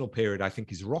transitional period, I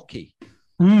think, is Rocky.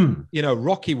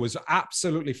 Rocky was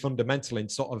absolutely fundamental in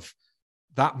sort of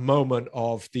that moment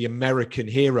of the American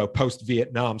hero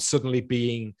post-Vietnam suddenly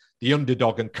being the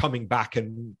underdog and coming back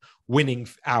and winning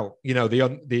out,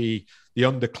 the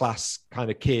underclass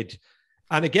kind of kid.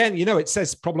 And again, it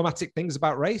says problematic things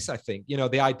about race, I think,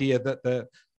 the idea that the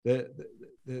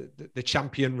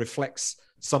champion reflects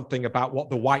something about what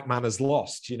the white man has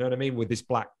lost, with this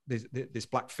black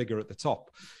figure at the top,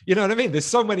 there's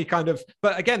so many kind of,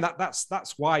 but again,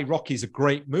 that's why Rocky's a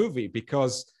great movie,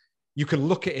 because you can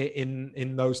look at it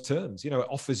in those terms. It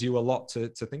offers you a lot to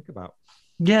think about.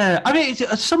 Yeah,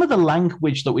 some of the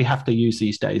language that we have to use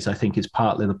these days, I think, is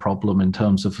partly the problem in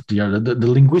terms of the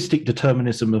linguistic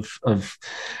determinism of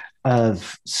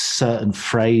certain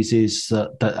phrases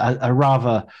that are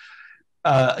rather,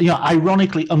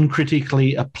 ironically,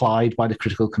 uncritically applied by the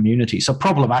critical community. So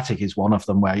problematic is one of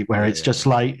them, where it's just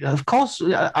like, of course,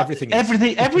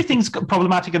 everything's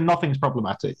problematic and nothing's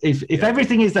problematic. If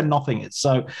everything is, then nothing is.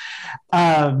 So,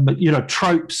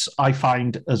 tropes I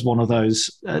find as one of those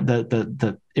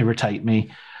that irritate me.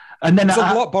 And then there's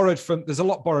a lot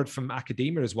borrowed from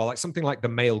academia as well. Like something like the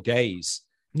male gaze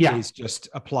is just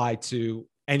applied to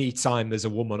any time there's a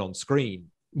woman on screen.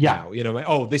 Yeah,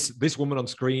 this woman on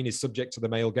screen is subject to the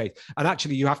male gaze, and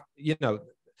actually, you have,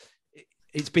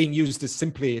 it's being used as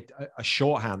simply a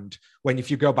shorthand. When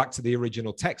if you go back to the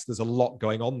original text, there's a lot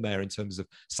going on there in terms of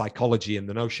psychology and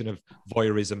the notion of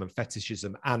voyeurism and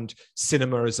fetishism, and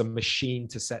cinema as a machine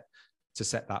to set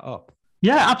that up.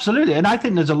 Yeah, absolutely, and I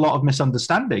think there's a lot of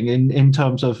misunderstanding in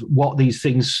terms of what these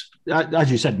things, as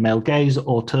you said, male gaze,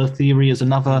 auteur theory is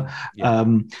another. Yeah.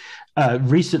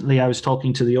 Recently, I was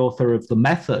talking to the author of The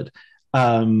Method,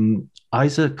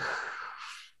 Isaac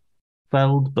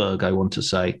Feldberg, I want to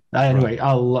say. Anyway, right.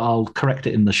 I'll correct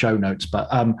it in the show notes. But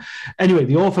anyway,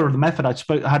 the author of The Method, I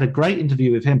had a great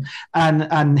interview with him,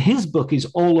 and his book is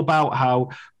all about how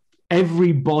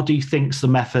everybody thinks the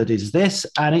method is this,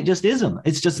 and it just isn't.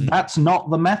 It's just that's not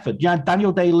the method. Yeah,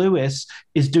 Daniel Day-Lewis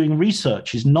is doing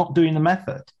research. He's not doing the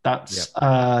method. That's.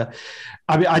 I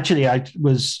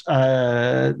was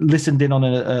listened in on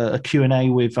a Q&A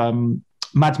with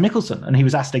Mads Mikkelsen, and he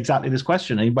was asked exactly this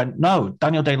question. And he went, "No,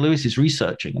 Daniel Day-Lewis is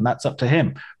researching, and that's up to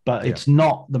him. But it's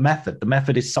not the method. The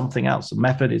method is something else. The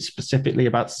method is specifically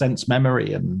about sense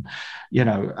memory, and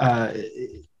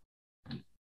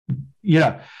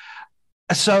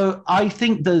So I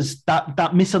think there's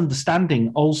that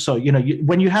misunderstanding also.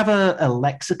 When you have a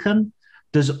lexicon,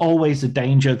 there's always a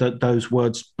danger that those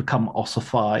words become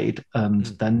ossified and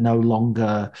they're no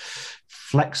longer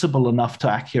flexible enough to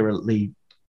accurately,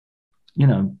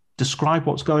 describe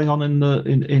what's going on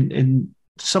in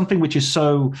something which is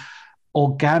so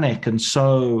organic and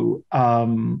so.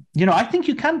 I think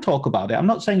you can talk about it. I'm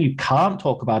not saying you can't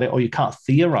talk about it, or you can't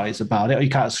theorize about it, or you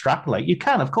can't extrapolate. You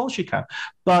can, of course, you can,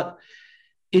 but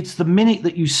it's the minute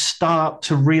that you start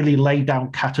to really lay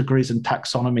down categories and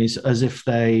taxonomies as if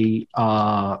they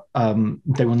are,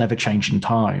 they will never change in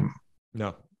time.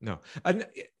 No. And,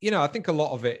 I think a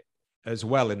lot of it as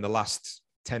well in the last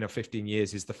 10 or 15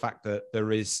 years is the fact that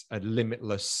there is a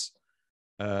limitless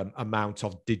amount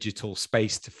of digital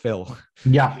space to fill.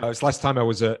 Yeah. It's last time I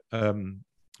was at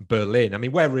Berlin. I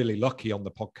mean, we're really lucky on the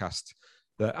podcast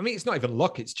that, I mean, it's not even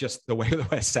luck. It's just the way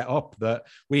that we're set up, that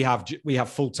we have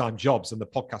full-time jobs, and the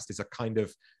podcast is a kind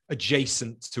of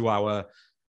adjacent to our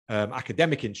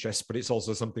academic interests, but it's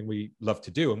also something we love to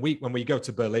do. And when we go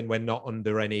to Berlin, we're not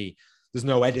under there's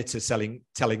no editor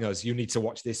telling us, you need to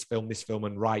watch this film,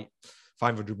 and write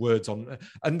 500 words on.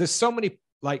 And there's so many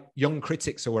like young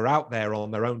critics who are out there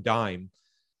on their own dime,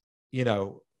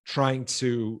 trying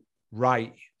to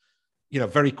write,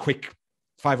 very quick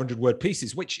 500 word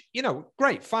pieces, which,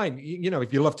 great, fine.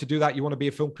 If you love to do that, you want to be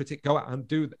a film critic, go out and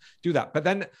do that.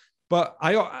 But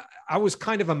I was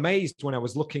kind of amazed when I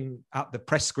was looking at the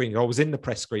press screening. I was in the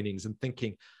press screenings and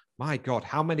thinking, my God,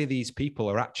 how many of these people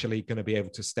are actually going to be able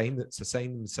to sustain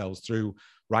themselves through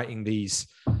writing these,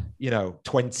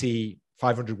 20,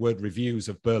 500 word reviews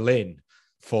of Berlin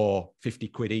for 50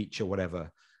 quid each or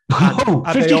whatever. Oh,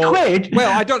 50 quid?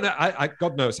 Well, I don't know.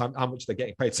 God knows how much they're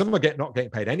getting paid. Some are not getting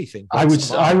paid anything. I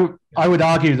would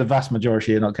argue the vast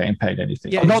majority are not getting paid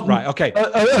anything. Yeah, not right. Okay.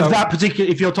 That particular,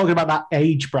 if you're talking about that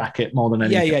age bracket more than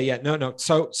anything. Yeah. No.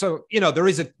 So there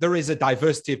is a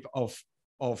diversity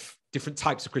of different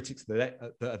types of critics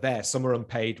that are there. Some are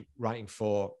unpaid, writing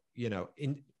for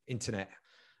internet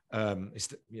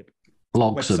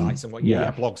blogs websites and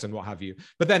blogs and what have you.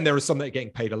 But then there are some that are getting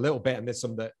paid a little bit, and there's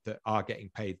some that are getting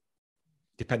paid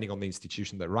depending on the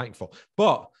institution they're writing for.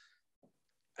 But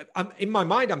in my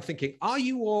mind, I'm thinking, are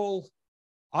you all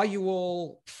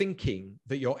thinking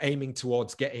that you're aiming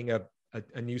towards getting a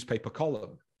newspaper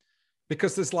column?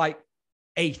 Because there's like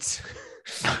 8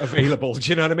 available. Do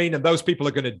you know what I mean? And those people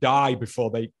are going to die before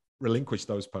they relinquish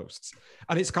those posts.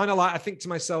 And it's kind of like, I think to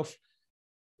myself,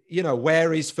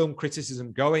 where is film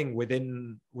criticism going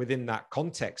within that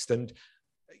context? And,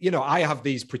 I have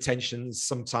these pretensions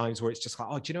sometimes where it's just like,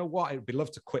 oh, do you know what? It'd be love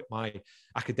to quit my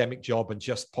academic job and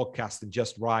just podcast and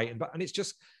just write. And it's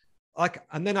just like,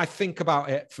 and then I think about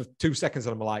it for 2 seconds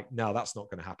and I'm like, no, that's not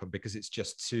going to happen, because it's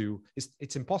just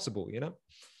it's impossible,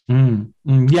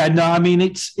 Yeah, no, I mean,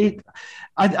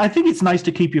 I think it's nice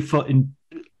to keep your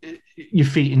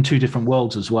feet in 2 different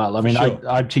worlds as well. I mean, sure.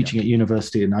 I'm teaching at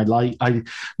university, and I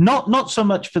not so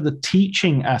much for the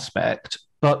teaching aspect,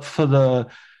 but for the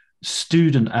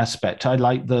student aspect.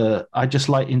 I just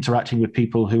like interacting with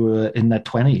people who are in their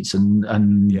 20s,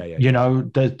 and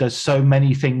there's so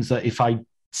many things that if I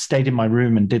stayed in my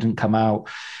room and didn't come out,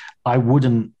 I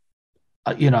would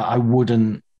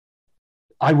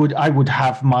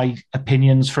have my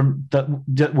opinions from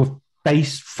that were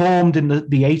formed in the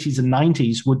 80s and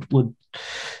 90s would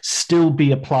still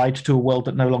be applied to a world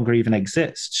that no longer even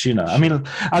exists. Sure. I mean,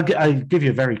 I'll give you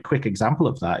a very quick example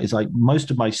of that. Is like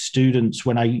most of my students,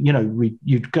 when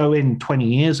you'd go in 20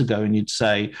 years ago and you'd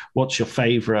say, what's your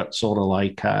favorite sort of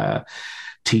like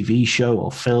TV show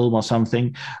or film or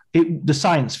something, the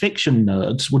science fiction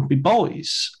nerds would be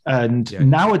boys. And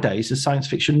nowadays, the science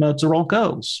fiction nerds are all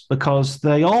girls, because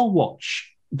they all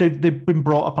watch. They've been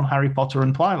brought up on Harry Potter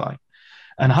and Twilight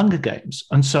and Hunger Games.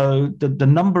 And so the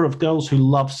number of girls who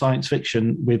love science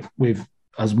fiction with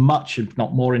as much, if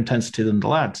not more intensity than the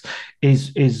lads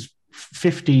is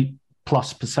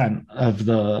 50+% of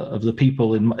the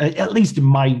people at least in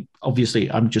my,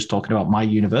 obviously I'm just talking about my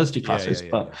university classes,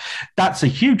 but that's a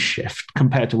huge shift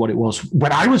compared to what it was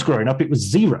when I was growing up. It was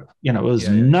zero,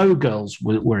 no girls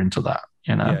were into that.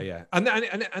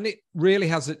 And it really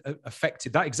has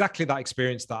affected that, exactly that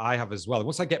experience that I have as well.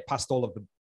 Once I get past all of the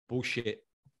bullshit,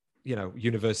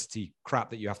 university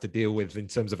crap that you have to deal with in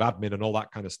terms of admin and all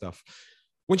that kind of stuff,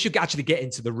 once you actually get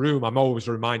into the room, I'm always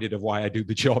reminded of why I do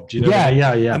the job. Do you know?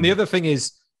 Yeah. And the other thing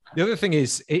is,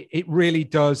 it really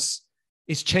does.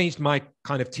 It's changed my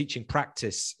kind of teaching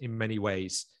practice in many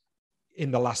ways in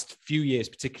the last few years.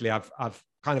 Particularly, I've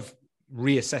kind of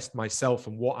reassessed myself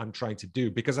and what I'm trying to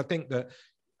do, because I think that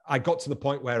I got to the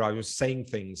point where I was saying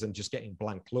things and just getting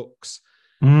blank looks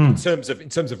in terms of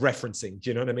referencing.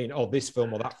 Do you know what I mean? Oh, this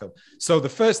film or that film. So the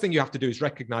first thing you have to do is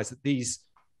recognize that these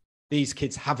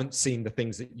kids haven't seen the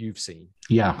things that you've seen.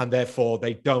 Yeah. And therefore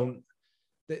they're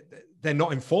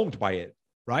not informed by it.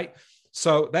 Right.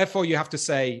 So therefore you have to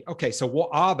say, okay, so what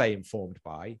are they informed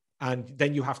by? And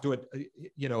then you have to,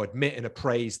 admit and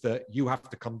appraise that you have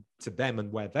to come to them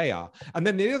and where they are. And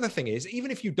then the other thing is,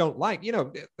 even if you don't like,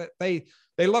 they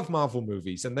love Marvel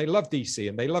movies and they love DC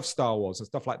and they love Star Wars and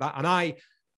stuff like that. And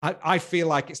I feel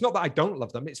like it's not that I don't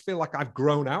love them. It's feel like I've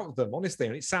grown out of them, honestly.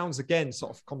 And it sounds, again,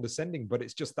 sort of condescending, but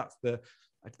it's just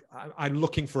I'm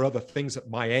looking for other things at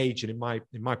my age and in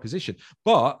my position.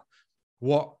 But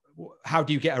what how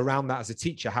do you get around that as a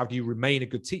teacher? How do you remain a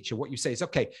good teacher? What you say is,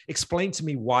 okay, explain to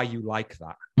me why you like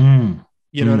that.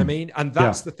 You know what I mean? And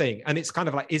that's the thing. And it's kind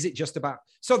of like, is it just about,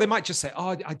 so they might just say,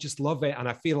 oh, I just love it. And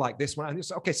I feel like this one. And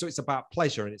it's okay. So it's about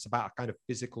pleasure and it's about a kind of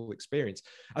physical experience.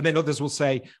 And then others will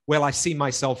say, well, I see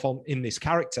myself in this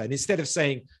character. And instead of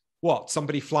saying, what,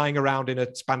 somebody flying around in a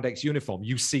spandex uniform,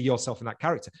 you see yourself in that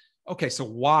character. Okay. So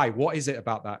why? What is it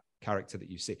about that character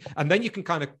that you see? And then you can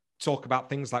kind of talk about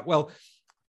things like, well,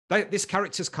 this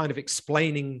character's kind of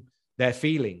explaining their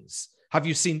feelings. Have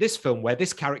you seen this film where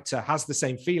this character has the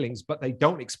same feelings, but they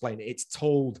don't explain it? It's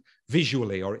told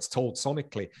visually or it's told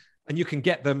sonically. And you can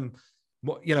get them,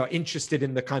 you know, interested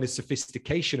in the kind of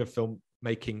sophistication of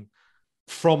filmmaking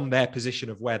from their position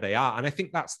of where they are. And I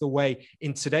think that's the way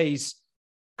in today's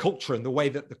culture and the way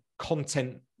that the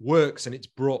content works and it's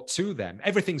brought to them.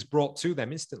 Everything's brought to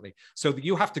them instantly. So that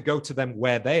you have to go to them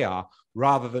where they are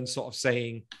rather than sort of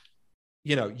saying,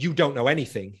 you know, you don't know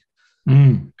anything.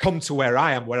 Come to where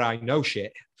I am, where I know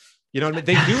shit. You know,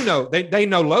 they do know, they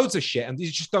know loads of shit, and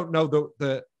you just don't know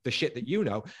the shit that you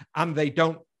know, and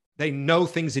they know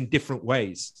things in different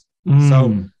ways.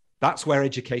 So that's where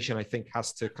education, I think,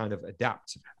 has to kind of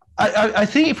adapt. I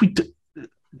think if we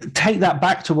take that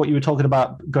back to what you were talking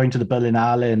about, going to the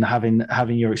Berlinale and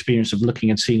having your experience of looking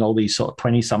and seeing all these sort of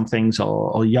 20-somethings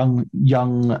or young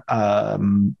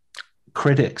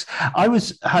critics. I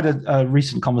had a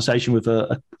recent conversation with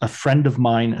a friend of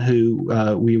mine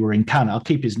who we were in Cannes. I'll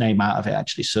keep his name out of it,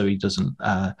 actually, so he doesn't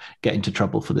get into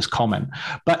trouble for this comment.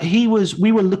 But we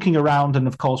were looking around, and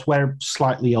of course, we're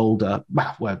slightly older.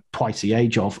 Well, we're twice the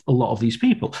age of a lot of these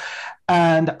people.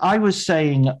 And I was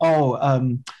saying,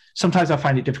 sometimes I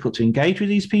find it difficult to engage with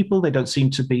these people. They don't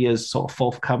seem to be as sort of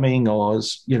forthcoming or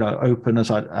as, you know, open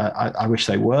as I wish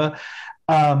they were.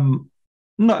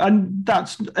 No, and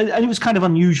it was kind of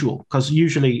unusual because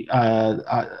usually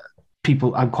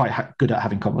people, I'm quite good at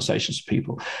having conversations with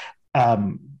people,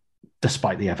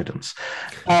 despite the evidence.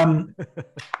 And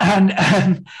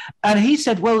he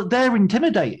said, well, they're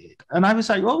intimidated. And I was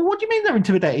like, well, what do you mean they're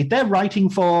intimidated? They're writing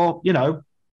for, you know,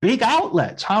 big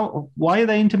outlets. Why are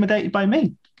they intimidated by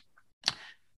me?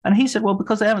 And he said, well,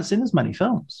 because they haven't seen as many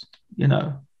films, you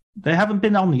know, they haven't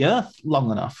been on the earth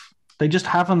long enough. They just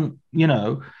haven't, you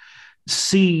know,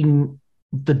 seen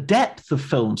the depth of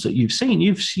films that you've seen.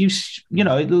 You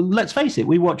know, let's face it,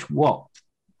 we watch what,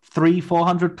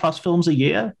 300-400 plus films a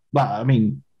year. Well, I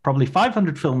mean, probably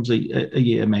 500 films a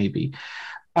year, maybe.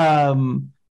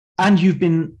 And you've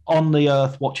been on the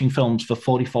earth watching films for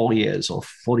 44 years or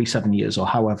 47 years or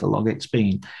however long it's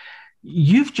been.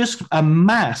 You've just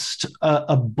amassed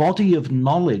a body of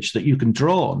knowledge that you can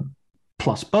draw on,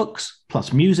 plus books,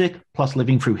 plus music, plus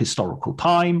living through historical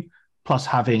time, plus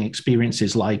having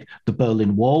experiences like the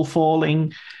Berlin Wall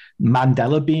falling,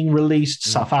 Mandela being released,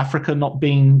 South Africa not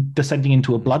descending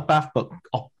into a bloodbath, but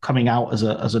coming out as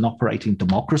an operating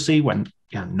democracy when,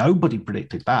 you know, nobody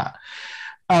predicted that.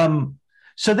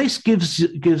 So this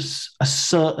gives a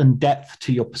certain depth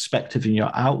to your perspective and your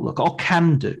outlook, or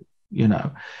can do, you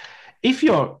know. If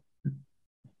you're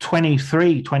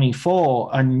 23, 24,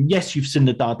 and yes, you've seen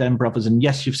the Dardenne Brothers, and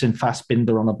yes, you've seen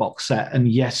Fassbinder on a box set,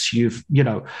 and yes,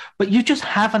 but you just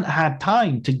haven't had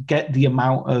time to get the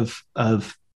amount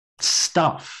of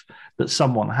stuff that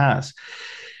someone has.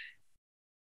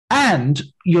 And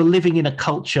you're living in a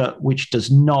culture which does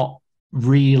not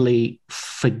really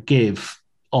forgive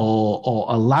or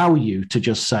allow you to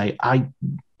just say,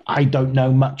 I don't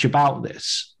know much about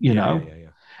this, you know? Yeah.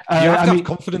 You have to have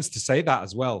confidence to say that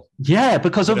as well. Yeah,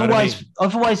 because otherwise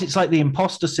it's like the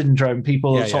imposter syndrome.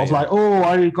 People are sort of like, oh,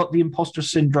 I got the imposter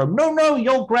syndrome. No,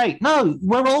 you're great. No,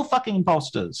 we're all fucking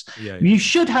imposters. You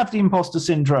should have the imposter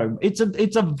syndrome. It's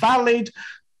a valid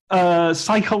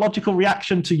psychological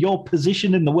reaction to your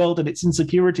position in the world and its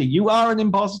insecurity. You are an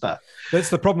imposter. That's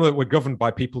the problem, that we're governed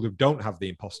by people who don't have the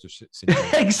imposter syndrome.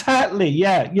 Exactly,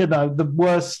 yeah. You know, the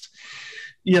worst...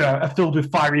 you know, are filled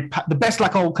with fiery... the best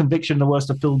lack all conviction, the worst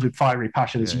are filled with fiery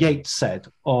passion, as Yeats said.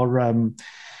 Or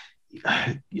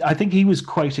I think he was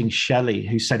quoting Shelley,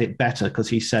 who said it better, because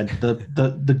he said,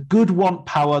 the good want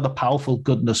power, the powerful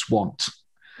goodness want.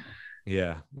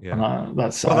 Yeah.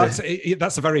 That's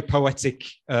a very poetic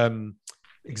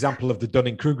example of the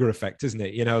Dunning-Kruger effect, isn't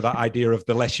it? You know, that idea of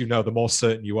the less you know, the more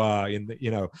certain you are. And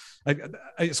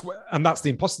that's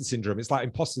the imposter syndrome. It's like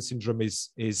imposter syndrome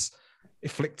is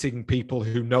afflicting people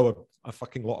who know a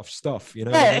fucking lot of stuff, you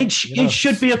know. Yeah, it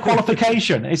should be a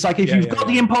qualification. It's like if you've got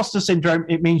the imposter syndrome,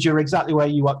 it means you're exactly where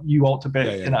you ought to be.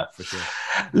 You know, for sure.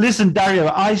 Listen,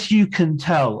 Dario, as you can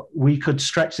tell, we could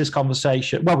stretch this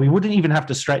conversation. Well, we wouldn't even have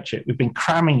to stretch it. We've been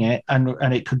cramming it,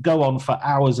 and it could go on for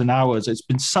hours and hours. It's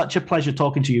been such a pleasure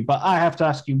talking to you. But I have to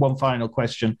ask you one final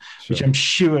question, which I'm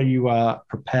sure you are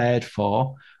prepared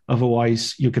for.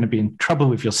 Otherwise, you're going to be in trouble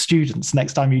with your students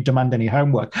next time you demand any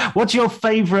homework. What's your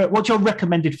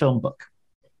recommended film book?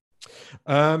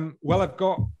 Well, I've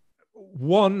got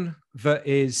one that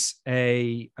is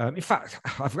in fact,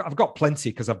 I've got plenty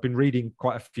because I've been reading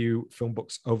quite a few film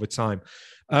books over time.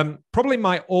 Probably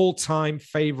my all-time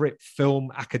favorite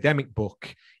film academic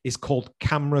book is called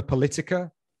Camera Politica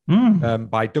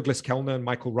by Douglas Kellner and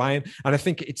Michael Ryan. And I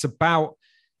think it's about,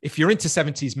 if you're into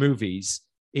 70s movies,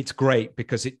 it's great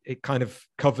because it kind of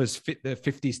covers the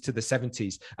 50s to the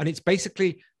 70s. And it's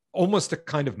basically almost a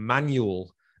kind of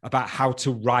manual about how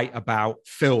to write about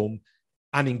film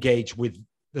and engage with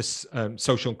the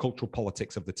social and cultural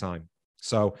politics of the time.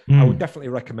 So I would definitely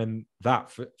recommend that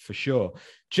for sure.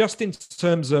 Just in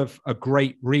terms of a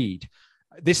great read,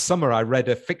 this summer I read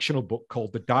a fictional book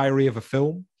called The Diary of a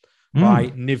Film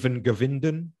by Niven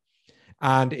Govindan.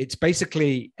 And it's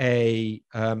basically a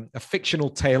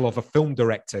fictional tale of a film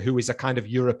director who is a kind of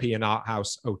European art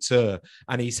house auteur.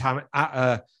 And he's at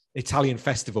an Italian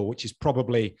festival, which is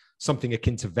probably something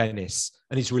akin to Venice.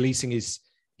 And he's releasing his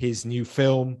new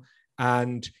film.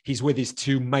 And he's with his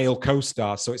two male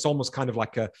co-stars. So it's almost kind of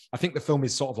like I think the film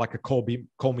is sort of like a Call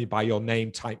Me By Your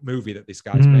Name type movie that this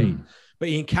guy's made. But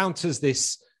he encounters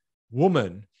this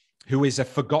woman who is a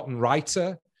forgotten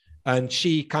writer. And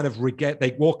she kind of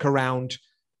they walk around.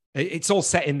 It's all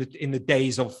set in the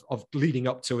days of leading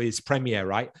up to his premiere,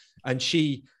 right? And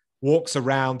she walks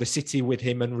around the city with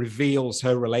him and reveals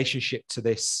her relationship to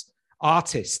this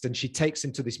artist. And she takes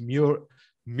him to this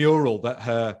mural that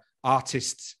her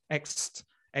artist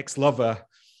ex-lover,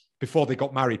 before they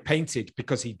got married, painted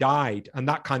because he died. And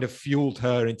that kind of fueled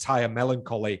her entire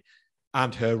melancholy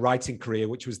and her writing career,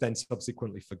 which was then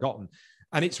subsequently forgotten.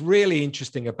 And it's really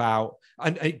interesting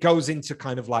and it goes into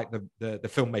kind of like the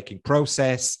filmmaking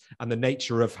process and the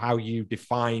nature of how you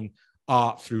define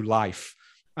art through life.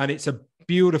 And it's a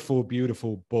beautiful,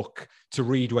 beautiful book to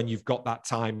read when you've got that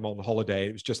time on holiday.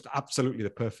 It was just absolutely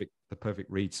the perfect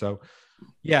read. So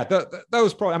yeah,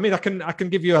 those probably, I mean, I can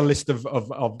give you a list of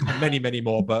many, many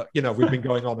more, but you know, we've been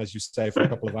going on, as you say, for a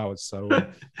couple of hours. So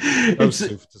those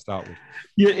two to start with.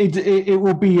 Yeah, it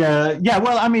will be, yeah,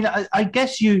 well, I mean, I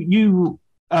guess you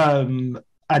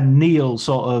and Neil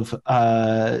sort of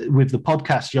with the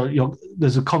podcast,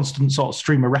 there's a constant sort of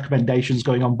stream of recommendations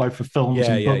going on both for films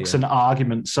and books and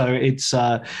arguments. So it's,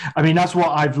 I mean, that's what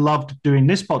I've loved doing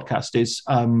this podcast is,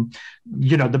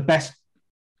 you know, the best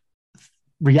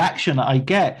reaction I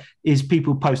get is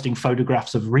people posting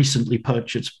photographs of recently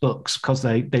purchased books because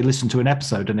they listen to an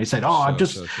episode and they said, I've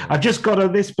just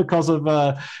got this because of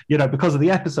because of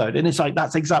the episode. And it's like,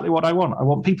 that's exactly what I want. I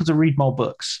want people to read more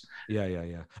books.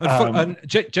 Yeah. And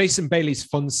Jason Bailey's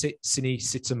Fun City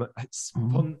Cinema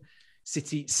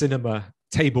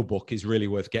table book is really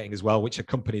worth getting as well, which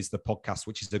accompanies the podcast,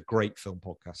 which is a great film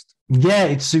podcast. Yeah,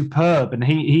 it's superb, and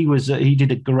he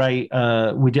did a great.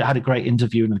 Had a great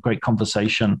interview and a great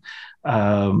conversation.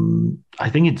 I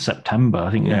think in September.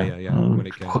 I think when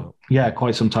it came out. Yeah,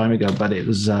 quite some time ago. But it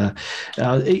was.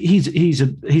 He's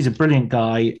a brilliant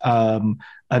guy.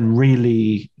 And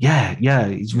really,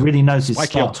 he really knows his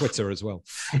stuff. Like on Twitter as well.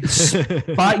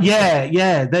 But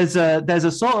there's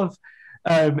a sort of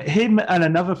him and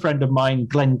another friend of mine,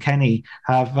 Glenn Kenny,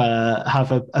 have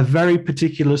a very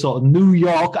particular sort of New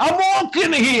York, I'm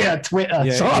walking here Twitter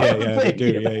sort of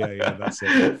thing. Yeah, that's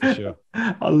it for sure.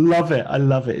 I love it.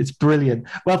 It's brilliant.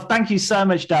 Well, thank you so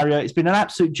much, Dario. It's been an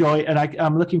absolute joy, and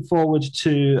I'm looking forward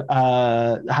to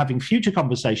having future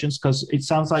conversations because it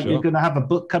sounds like you're going to have a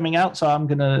book coming out. So I'm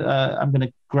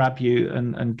gonna grab you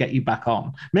and get you back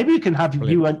on. Maybe we can have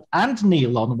you and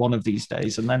Neil on one of these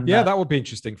days, and then that would be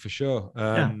interesting for sure.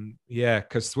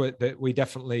 Because we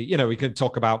definitely, we can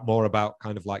talk about more about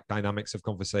kind of like dynamics of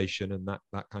conversation and that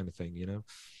kind of thing.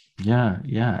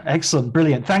 Yeah. Excellent,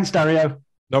 brilliant. Thanks, Dario.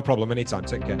 No problem. Anytime.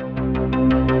 Take care.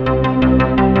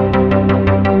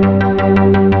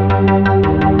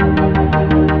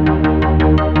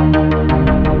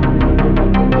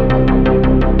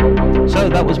 So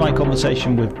that was my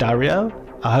conversation with Dario.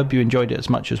 I hope you enjoyed it as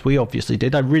much as we obviously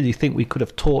did. I really think we could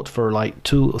have talked for like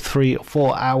 2 or 3 or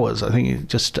 4 hours. I think it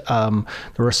just there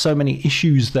are so many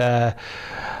issues there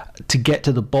to get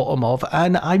to the bottom of,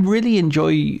 and I really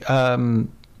enjoy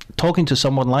talking to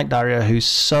someone like Dario who's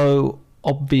so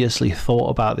obviously thought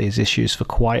about these issues for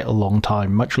quite a long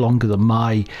time, much longer than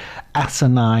my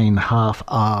asinine,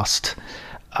 half-arsed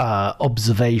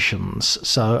observations.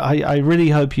 So I really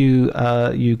hope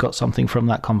you got something from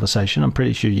that conversation. I'm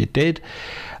pretty sure you did.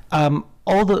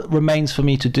 All that remains for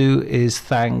me to do is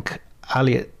thank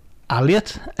Elliot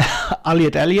Atkins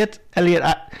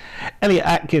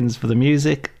for the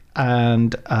music,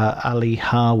 and Ali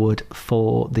Harwood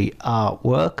for the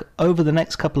artwork. Over the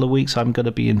next couple of weeks, I'm going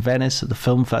to be in Venice at the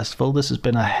film festival. This has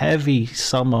been a heavy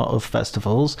summer of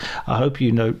festivals. I hope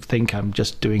you don't think I'm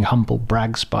just doing humble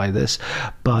brags by this,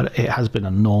 but it has been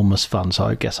enormous fun, so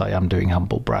I guess I am doing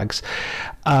humble brags.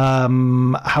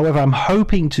 However, I'm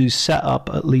hoping to set up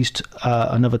at least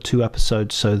another 2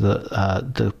 episodes so that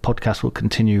the podcast will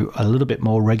continue a little bit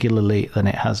more regularly than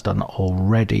it has done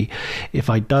already. If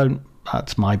I don't,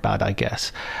 that's my bad, I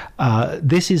guess.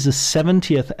 This is the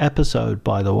 70th episode,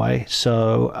 by the way,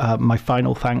 so my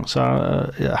final thanks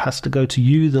has to go to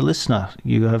you, the listener.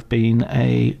 You have been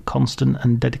a constant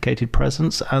and dedicated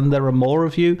presence, and there are more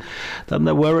of you than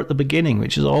there were at the beginning,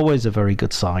 which is always a very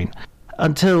good sign.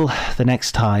 Until the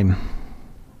next time,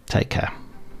 take care.